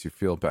if it makes you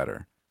feel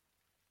better.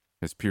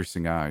 His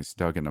piercing eyes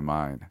dug into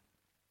mine.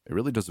 It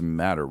really doesn't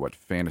matter what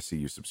fantasy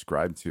you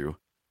subscribe to.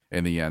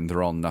 In the end,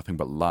 they're all nothing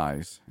but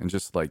lies, and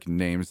just like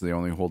names, they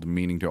only hold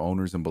meaning to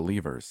owners and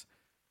believers.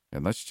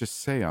 And let's just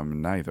say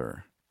I'm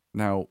neither.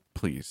 Now,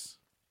 please,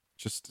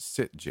 just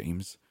sit,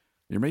 James.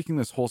 You're making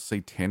this whole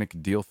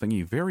satanic deal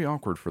thingy very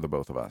awkward for the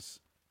both of us.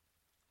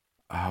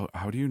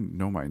 How do you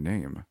know my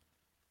name?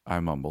 I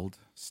mumbled,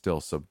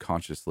 still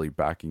subconsciously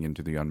backing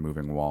into the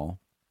unmoving wall.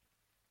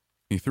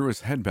 He threw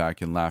his head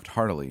back and laughed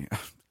heartily.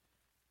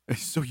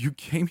 So you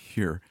came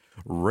here,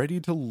 ready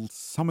to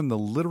summon the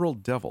literal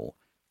devil,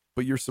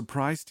 but you're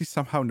surprised he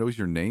somehow knows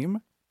your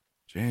name?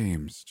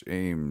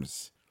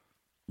 James.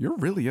 You're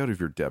really out of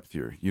your depth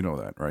here, you know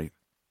that, right?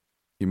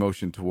 He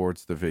motioned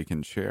towards the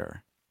vacant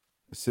chair.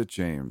 Sit,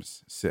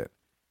 James, sit,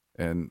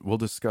 and we'll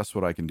discuss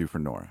what I can do for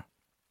Nora.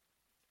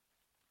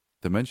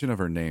 The mention of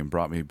her name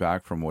brought me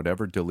back from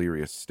whatever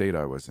delirious state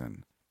I was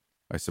in.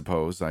 I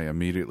suppose I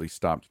immediately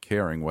stopped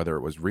caring whether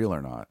it was real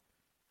or not.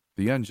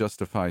 The end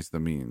justifies the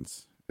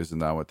means, isn't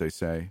that what they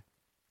say?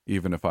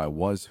 Even if I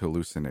was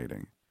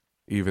hallucinating,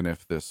 even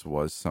if this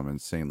was some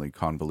insanely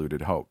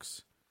convoluted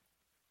hoax.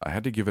 I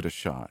had to give it a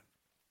shot.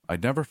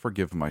 I'd never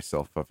forgive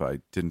myself if I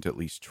didn't at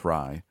least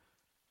try.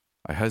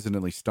 I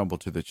hesitantly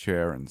stumbled to the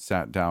chair and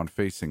sat down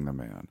facing the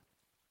man.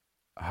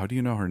 How do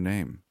you know her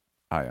name?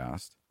 I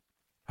asked.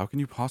 How can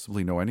you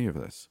possibly know any of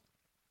this?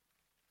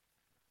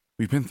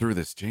 We've been through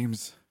this,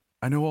 James.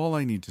 I know all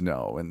I need to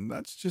know, and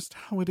that's just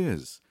how it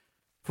is.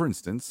 For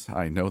instance,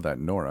 I know that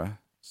Nora,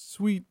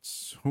 sweet,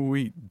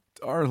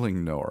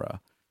 darling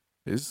Nora,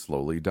 is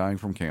slowly dying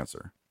from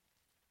cancer.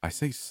 I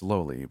say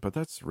slowly, but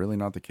that's really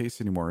not the case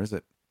anymore, is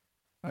it?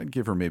 I'd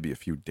give her maybe a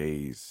few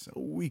days, a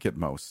week at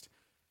most.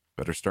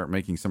 Better start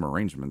making some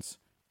arrangements.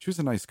 Choose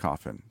a nice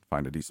coffin,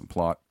 find a decent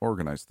plot,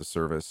 organize the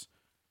service.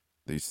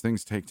 These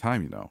things take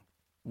time, you know.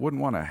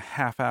 Wouldn't want a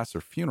half-ass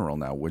her funeral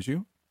now, would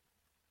you?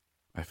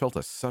 I felt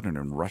a sudden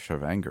rush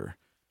of anger.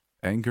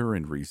 Anger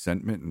and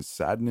resentment and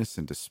sadness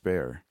and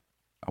despair.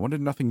 I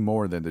wanted nothing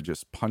more than to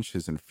just punch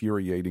his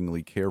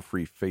infuriatingly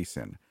carefree face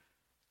in,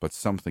 but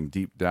something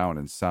deep down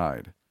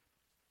inside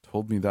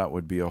told me that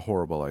would be a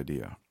horrible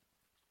idea.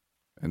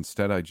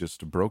 Instead, I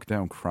just broke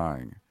down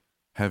crying,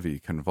 heavy,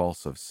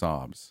 convulsive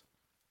sobs.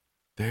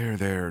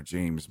 There,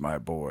 James, my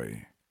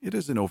boy. It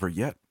isn't over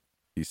yet,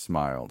 he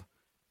smiled.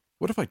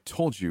 What if I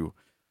told you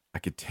I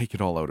could take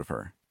it all out of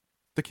her?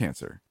 The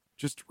cancer.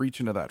 Just reach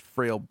into that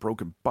frail,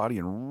 broken body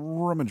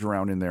and rummage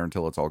around in there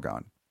until it's all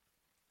gone.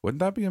 Wouldn't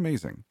that be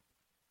amazing?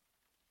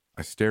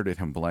 I stared at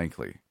him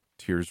blankly,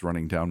 tears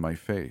running down my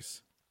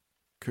face.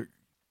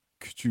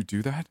 Could you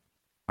do that?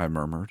 I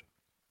murmured.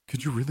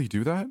 Could you really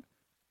do that?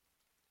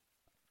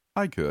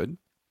 I could.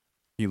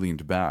 He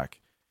leaned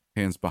back,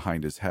 hands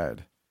behind his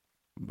head.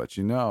 But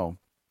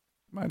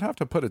I'd have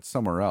to put it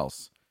somewhere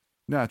else.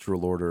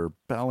 Natural order,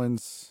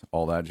 balance,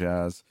 all that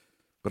jazz.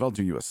 But I'll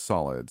do you a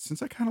solid,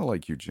 since I kind of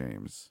like you,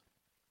 James.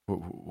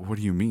 What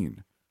do you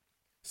mean?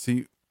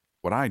 See,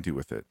 what I do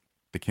with it,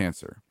 the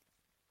cancer,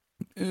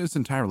 is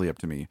entirely up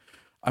to me.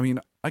 I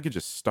mean, I could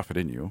just stuff it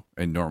in you,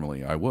 and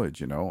normally I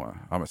would,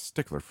 I'm a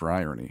stickler for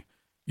irony.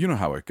 You know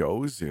how it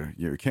goes.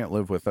 You can't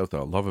live without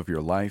the love of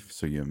your life,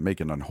 so you make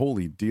an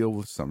unholy deal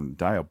with some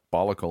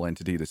diabolical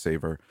entity to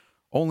save her,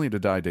 only to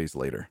die days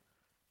later.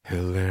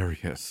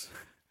 Hilarious.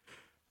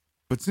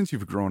 But since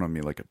you've grown on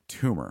me like a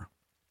tumor,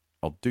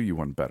 I'll do you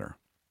one better.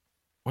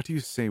 What do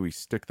you say we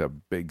stick the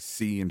big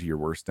C into your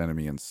worst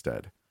enemy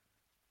instead?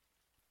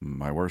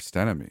 My worst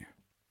enemy?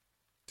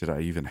 Did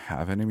I even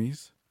have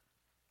enemies?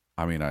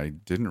 I mean, I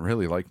didn't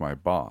really like my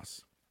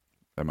boss,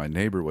 and my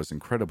neighbor was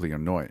incredibly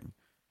annoying.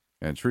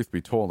 And truth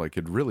be told, I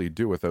could really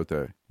do without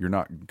the "you're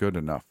not good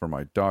enough for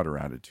my daughter"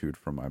 attitude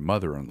from my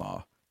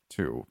mother-in-law,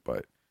 too.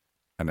 But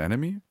an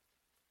enemy?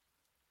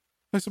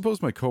 I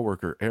suppose my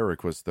coworker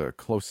Eric was the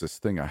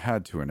closest thing I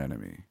had to an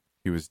enemy.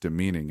 He was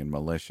demeaning and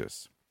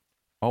malicious,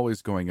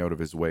 always going out of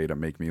his way to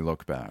make me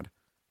look bad.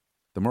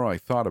 The more I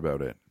thought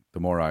about it,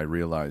 the more I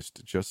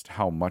realized just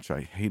how much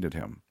I hated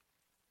him.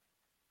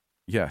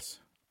 Yes,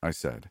 I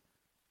said.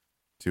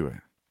 Do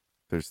it.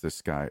 There's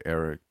this guy,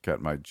 Eric,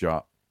 at my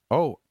job.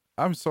 Oh,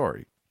 I'm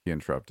sorry, he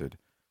interrupted.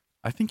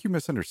 I think you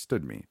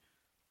misunderstood me.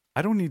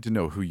 I don't need to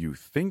know who you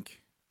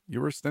think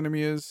your worst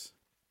enemy is.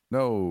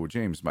 No,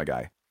 James, my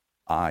guy.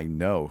 I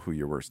know who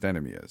your worst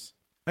enemy is.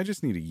 I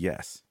just need a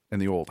yes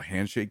and the old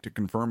handshake to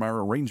confirm our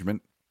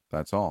arrangement.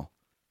 That's all.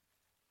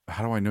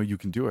 How do I know you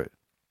can do it?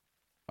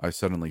 I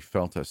suddenly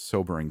felt a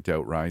sobering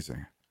doubt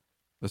rising.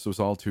 This was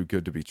all too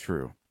good to be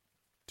true.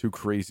 Too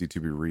crazy to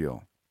be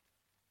real.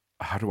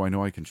 How do I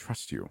know I can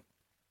trust you?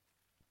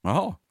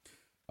 Oh,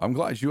 I'm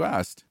glad you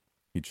asked,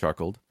 he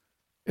chuckled.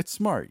 It's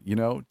smart,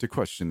 to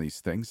question these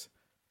things.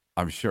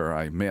 I'm sure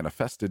I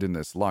manifested in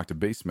this locked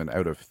basement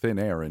out of thin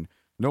air and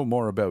know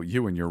more about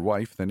you and your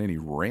wife than any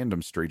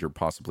random stranger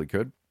possibly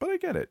could, but I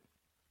get it.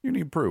 You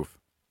need proof.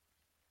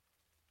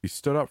 He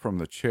stood up from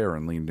the chair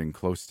and leaned in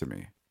close to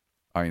me.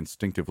 I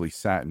instinctively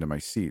sat into my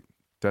seat,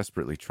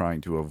 desperately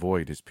trying to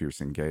avoid his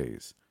piercing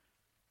gaze.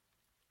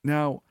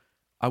 Now,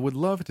 I would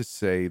love to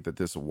say that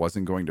this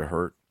wasn't going to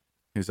hurt.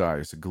 His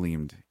eyes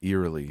gleamed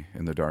eerily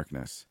in the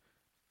darkness.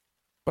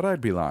 But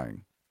I'd be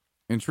lying.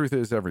 And truth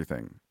is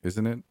everything,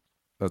 isn't it?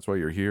 That's why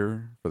you're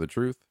here, for the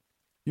truth.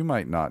 You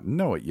might not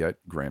know it yet,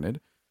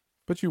 granted,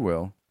 but you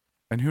will.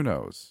 And who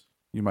knows,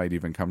 you might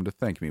even come to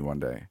thank me one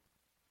day.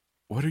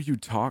 What are you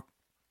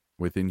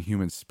With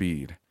inhuman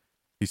speed,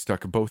 he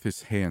stuck both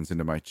his hands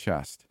into my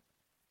chest.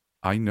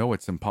 I know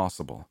it's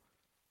impossible.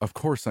 Of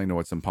course I know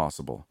it's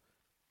impossible.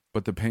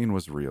 But the pain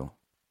was real,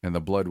 and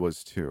the blood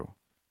was too.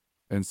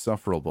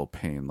 Insufferable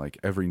pain, like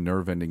every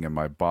nerve ending in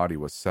my body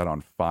was set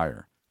on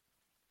fire.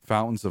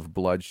 Fountains of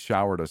blood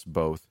showered us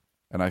both,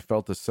 and I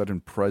felt the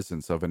sudden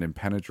presence of an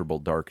impenetrable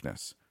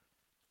darkness.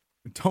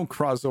 Don't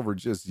cross over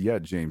just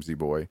yet, Jamesy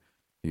boy,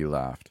 he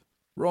laughed.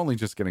 We're only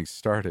just getting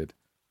started.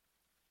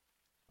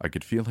 I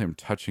could feel him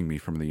touching me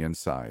from the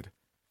inside,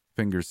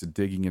 fingers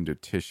digging into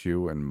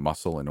tissue and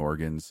muscle and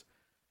organs,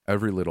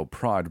 every little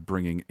prod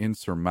bringing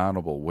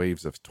insurmountable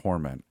waves of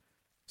torment,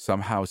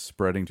 somehow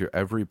spreading to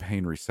every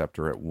pain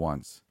receptor at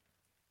once.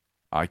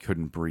 I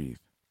couldn't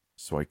breathe,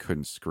 so I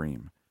couldn't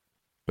scream,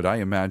 but I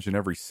imagine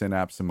every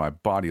synapse in my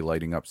body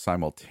lighting up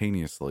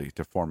simultaneously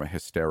to form a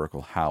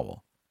hysterical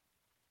howl.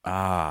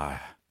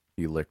 Ah,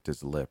 he licked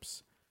his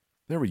lips.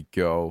 There we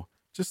go,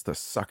 just the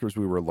suckers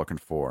we were looking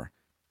for.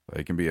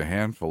 They can be a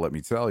handful, let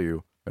me tell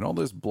you, and all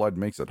this blood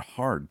makes it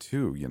hard,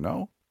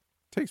 too,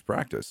 Takes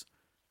practice.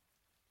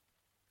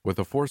 With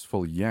a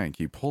forceful yank,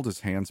 he pulled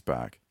his hands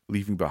back,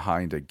 leaving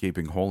behind a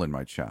gaping hole in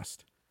my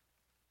chest.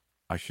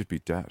 I should be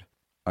dead,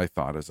 I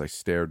thought as I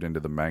stared into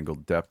the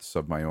mangled depths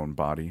of my own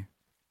body.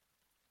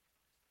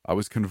 I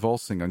was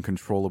convulsing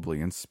uncontrollably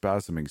in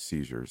spasming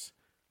seizures,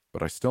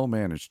 but I still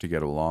managed to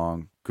get a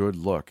long, good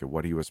look at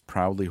what he was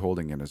proudly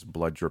holding in his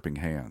blood-dripping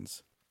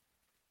hands.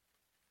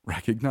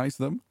 Recognize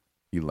them?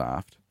 He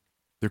laughed.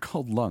 They're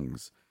called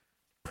lungs.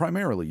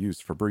 Primarily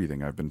used for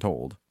breathing, I've been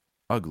told.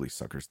 Ugly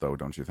suckers, though,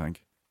 don't you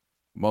think?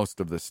 Most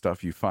of the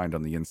stuff you find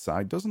on the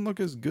inside doesn't look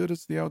as good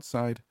as the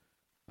outside.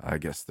 I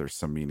guess there's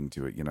some meaning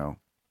to it,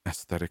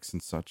 aesthetics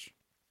and such.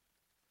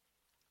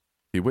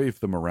 He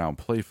waved them around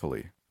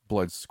playfully,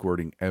 blood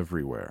squirting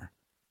everywhere.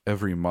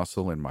 Every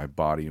muscle in my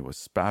body was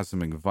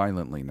spasming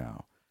violently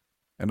now,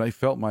 and I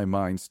felt my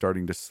mind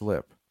starting to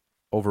slip,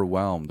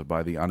 overwhelmed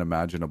by the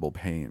unimaginable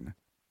pain.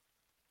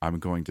 I'm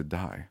going to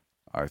die,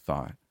 I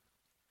thought.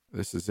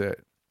 This is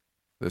it.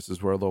 This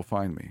is where they'll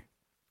find me.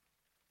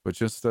 But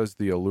just as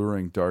the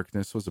alluring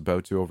darkness was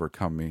about to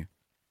overcome me,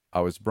 I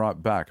was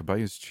brought back by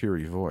his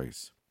cheery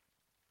voice.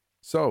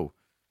 So,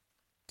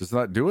 does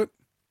that do it?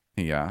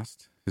 He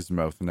asked, his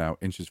mouth now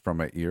inches from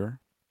my ear.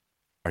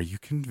 Are you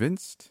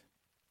convinced?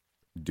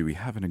 Do we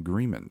have an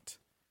agreement?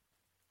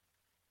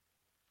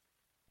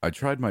 I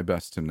tried my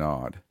best to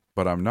nod,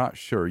 but I'm not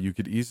sure you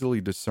could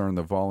easily discern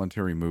the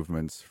voluntary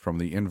movements from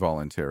the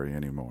involuntary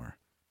anymore.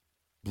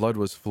 Blood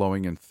was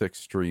flowing in thick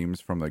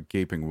streams from the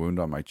gaping wound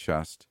on my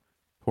chest,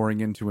 pouring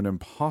into an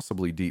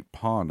impossibly deep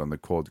pond on the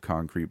cold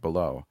concrete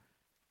below.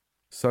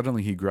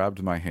 Suddenly he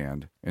grabbed my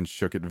hand and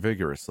shook it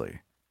vigorously.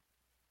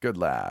 Good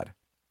lad.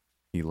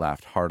 He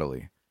laughed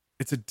heartily.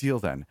 It's a deal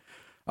then.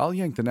 I'll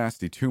yank the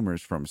nasty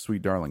tumors from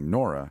sweet darling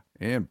Nora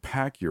and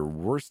pack your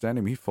worst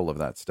enemy full of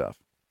that stuff.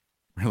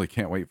 Really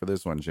can't wait for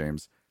this one,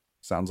 James.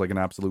 Sounds like an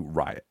absolute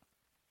riot.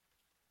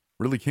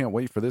 Really can't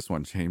wait for this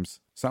one, James.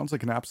 Sounds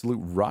like an absolute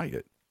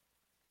riot.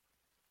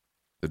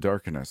 The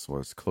darkness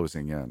was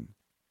closing in,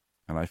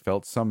 and I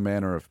felt some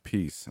manner of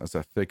peace as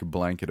a thick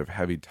blanket of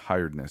heavy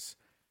tiredness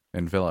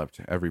enveloped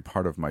every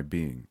part of my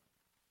being.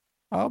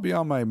 I'll be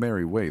on my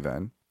merry way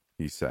then,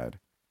 he said.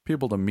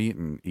 People to meet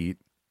and eat.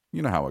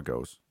 You know how it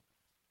goes.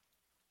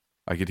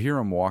 I could hear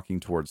him walking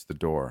towards the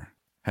door,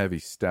 heavy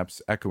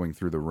steps echoing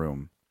through the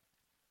room.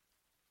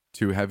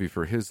 Too heavy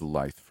for his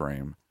lithe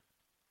frame.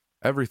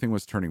 Everything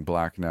was turning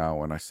black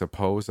now, and I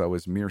suppose I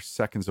was mere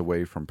seconds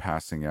away from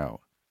passing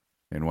out,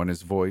 and when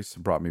his voice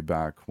brought me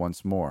back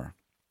once more.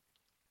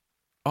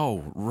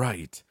 Oh,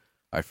 right.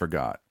 I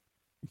forgot.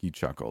 He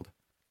chuckled.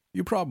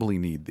 You probably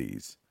need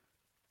these.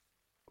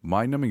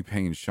 Mind-numbing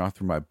pain shot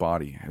through my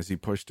body as he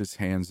pushed his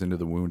hands into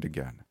the wound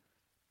again,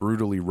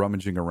 brutally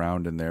rummaging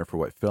around in there for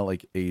what felt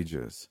like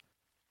ages.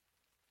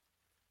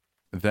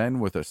 Then,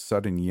 with a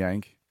sudden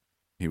yank,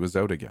 he was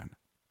out again.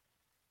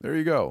 There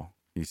you go,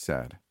 he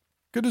said.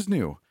 Good as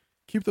new.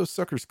 Keep those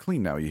suckers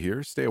clean now, you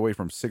hear? Stay away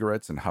from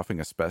cigarettes and huffing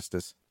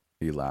asbestos.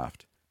 He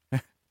laughed.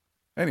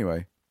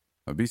 Anyway,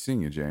 I'll be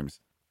seeing you, James.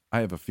 I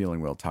have a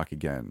feeling we'll talk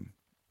again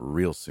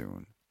real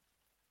soon.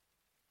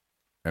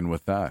 And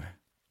with that,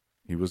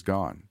 he was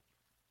gone.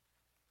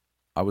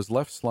 I was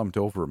left slumped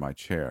over my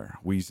chair,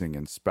 wheezing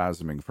and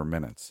spasming for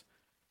minutes,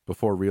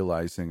 before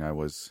realizing I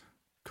was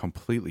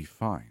completely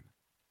fine.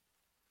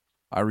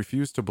 I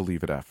refused to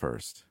believe it at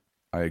first.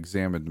 I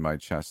examined my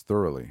chest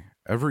thoroughly,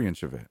 every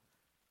inch of it,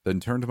 then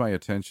turned my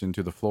attention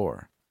to the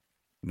floor.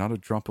 Not a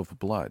drop of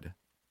blood,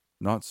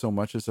 not so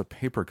much as a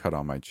paper cut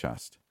on my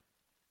chest.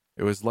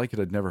 It was like it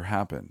had never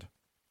happened.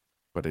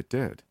 But it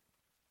did,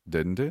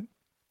 didn't it?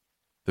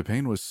 The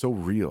pain was so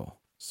real,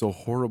 so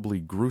horribly,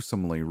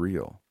 gruesomely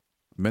real.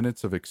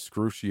 Minutes of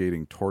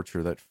excruciating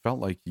torture that felt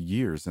like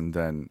years, and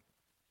then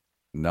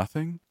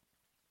nothing?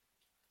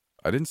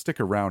 I didn't stick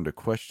around to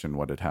question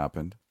what had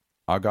happened.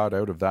 I got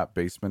out of that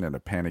basement in a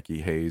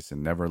panicky haze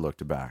and never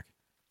looked back.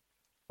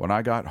 When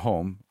I got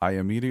home, I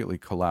immediately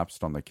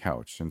collapsed on the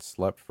couch and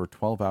slept for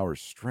 12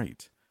 hours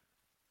straight.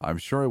 I'm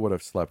sure I would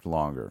have slept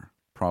longer,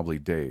 probably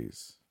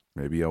days,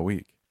 maybe a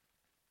week,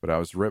 but I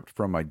was ripped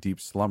from my deep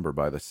slumber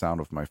by the sound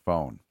of my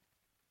phone.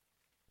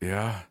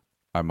 Yeah,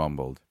 I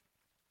mumbled.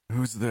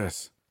 Who's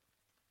this?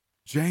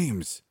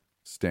 James,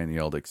 Stan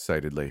yelled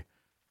excitedly.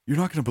 You're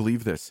not going to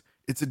believe this.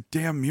 It's a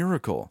damn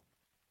miracle.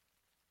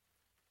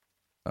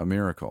 A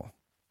miracle.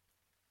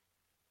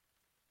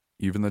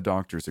 Even the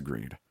doctors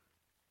agreed.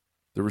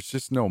 There was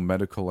just no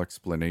medical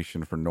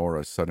explanation for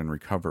Nora's sudden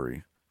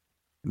recovery.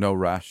 No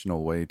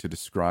rational way to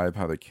describe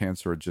how the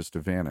cancer had just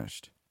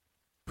vanished.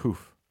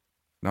 Poof.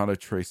 Not a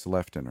trace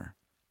left in her.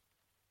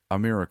 A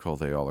miracle,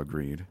 they all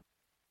agreed.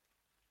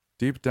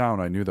 Deep down,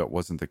 I knew that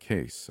wasn't the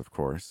case, of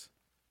course.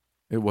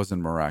 It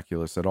wasn't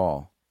miraculous at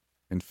all.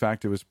 In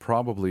fact, it was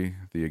probably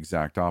the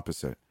exact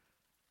opposite.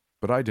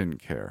 But I didn't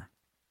care.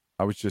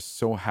 I was just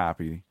so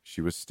happy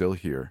she was still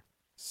here,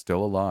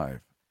 still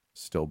alive,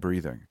 still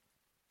breathing.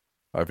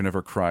 I've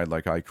never cried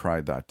like I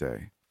cried that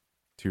day.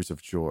 Tears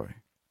of joy.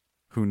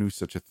 Who knew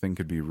such a thing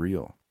could be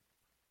real?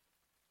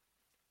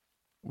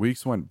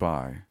 Weeks went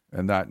by,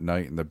 and that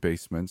night in the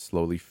basement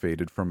slowly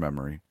faded from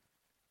memory.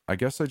 I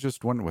guess I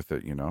just went with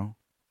it, you know?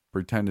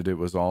 Pretended it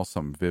was all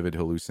some vivid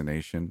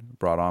hallucination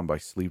brought on by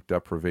sleep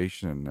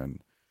deprivation and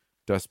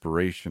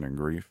desperation and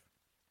grief.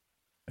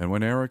 And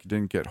when Eric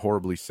didn't get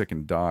horribly sick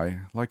and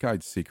die, like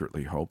I'd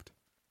secretly hoped,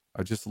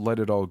 I just let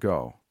it all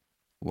go.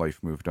 Life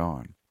moved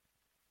on.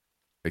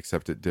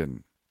 Except it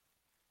didn't.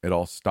 It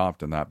all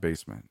stopped in that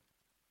basement.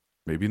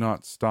 Maybe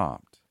not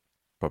stopped,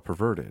 but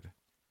perverted.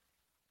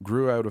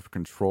 Grew out of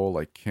control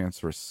like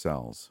cancerous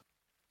cells.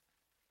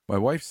 My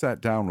wife sat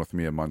down with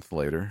me a month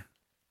later.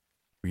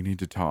 We need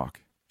to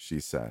talk, she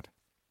said.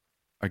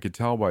 I could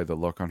tell by the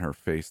look on her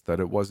face that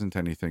it wasn't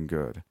anything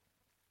good.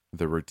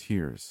 There were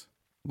tears,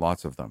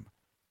 lots of them,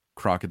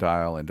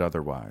 crocodile and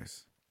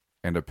otherwise,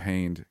 and a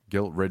pained,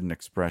 guilt-ridden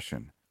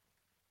expression.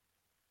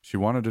 She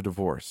wanted a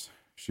divorce,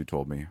 she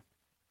told me.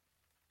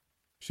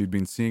 She'd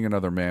been seeing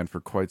another man for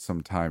quite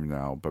some time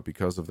now, but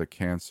because of the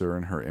cancer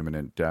and her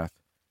imminent death,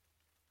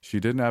 she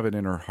didn't have it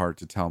in her heart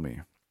to tell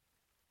me.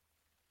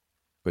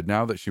 But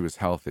now that she was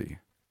healthy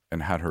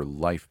and had her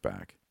life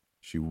back,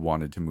 she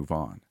wanted to move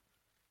on,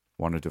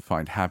 wanted to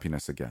find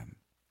happiness again.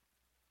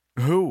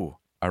 "Who?"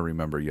 I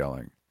remember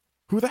yelling.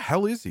 "Who the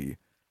hell is he?"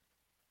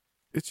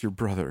 "It's your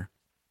brother,"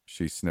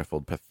 she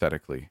sniffled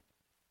pathetically.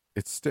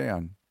 "It's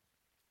Stan."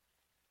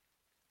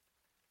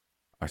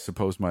 I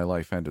suppose my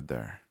life ended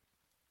there.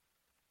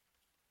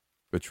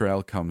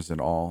 Betrayal comes in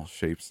all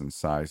shapes and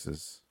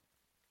sizes,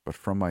 but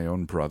from my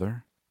own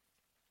brother,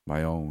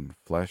 my own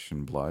flesh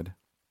and blood.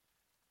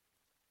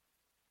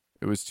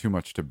 It was too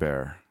much to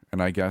bear,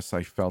 and I guess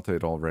I felt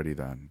it already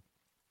then.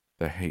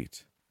 The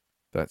hate,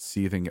 that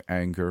seething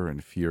anger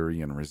and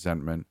fury and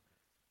resentment,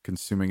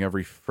 consuming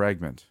every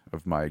fragment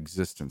of my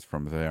existence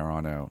from there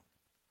on out.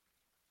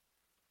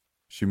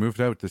 She moved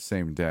out the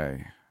same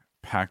day,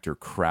 packed her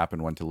crap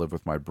and went to live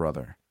with my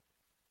brother.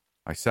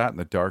 I sat in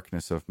the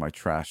darkness of my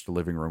trashed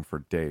living room for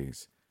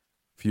days,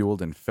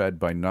 fueled and fed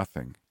by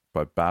nothing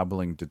but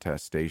babbling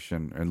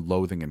detestation and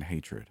loathing and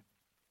hatred.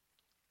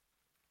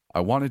 I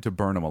wanted to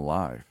burn him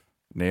alive,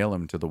 nail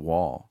him to the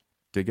wall,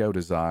 dig out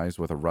his eyes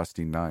with a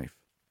rusty knife.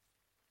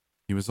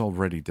 He was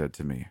already dead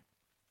to me,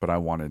 but I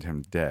wanted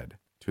him dead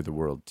to the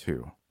world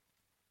too.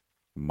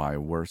 My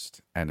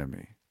worst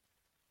enemy.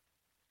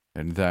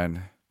 And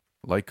then,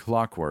 like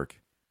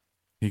clockwork,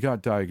 he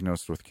got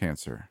diagnosed with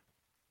cancer.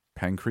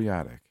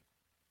 Pancreatic.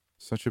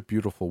 Such a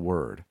beautiful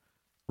word.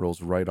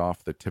 Rolls right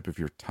off the tip of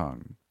your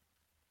tongue.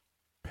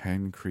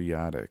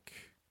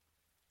 Pancreatic.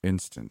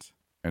 Instant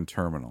and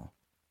terminal.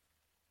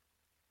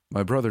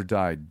 My brother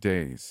died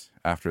days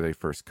after they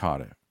first caught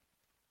it.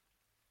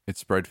 It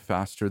spread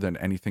faster than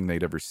anything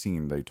they'd ever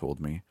seen, they told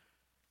me.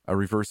 A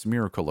reverse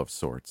miracle of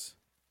sorts.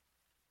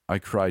 I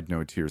cried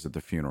no tears at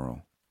the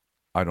funeral.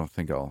 I don't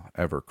think I'll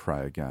ever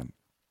cry again.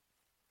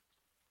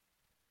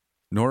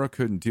 Nora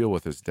couldn't deal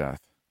with his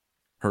death.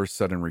 Her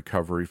sudden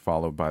recovery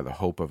followed by the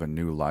hope of a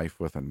new life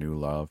with a new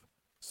love,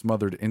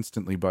 smothered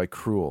instantly by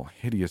cruel,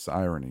 hideous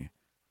irony.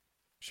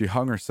 She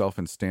hung herself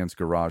in Stan's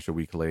garage a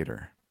week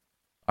later.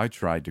 I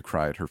tried to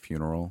cry at her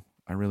funeral,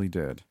 I really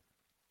did,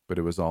 but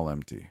it was all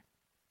empty,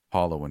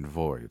 hollow and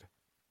void,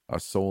 a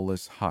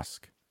soulless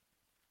husk.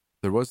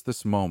 There was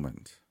this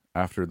moment,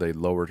 after they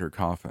lowered her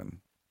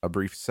coffin, a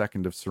brief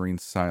second of serene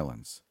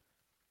silence.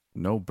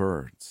 No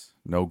birds,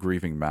 no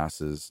grieving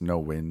masses, no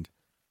wind,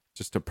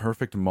 just a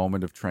perfect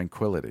moment of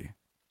tranquility.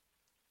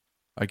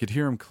 I could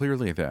hear him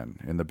clearly then,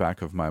 in the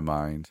back of my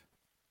mind,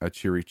 a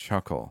cheery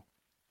chuckle,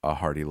 a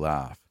hearty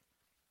laugh.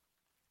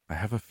 I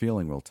have a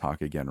feeling we'll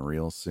talk again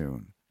real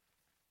soon.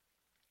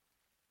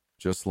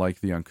 Just like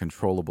the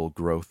uncontrollable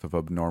growth of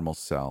abnormal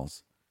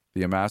cells,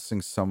 the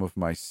amassing sum of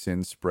my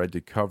sins spread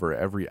to cover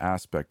every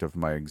aspect of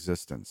my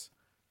existence.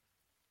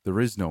 There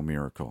is no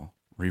miracle,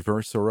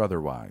 reverse or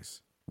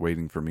otherwise,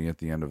 waiting for me at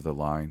the end of the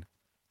line.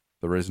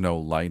 There is no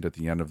light at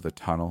the end of the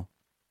tunnel.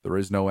 There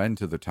is no end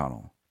to the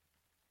tunnel.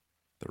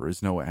 There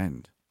is no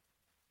end.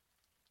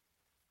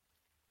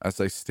 As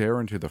I stare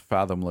into the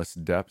fathomless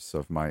depths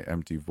of my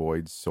empty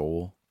void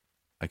soul,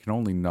 I can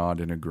only nod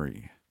and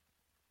agree.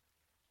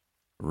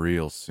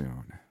 Real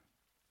soon.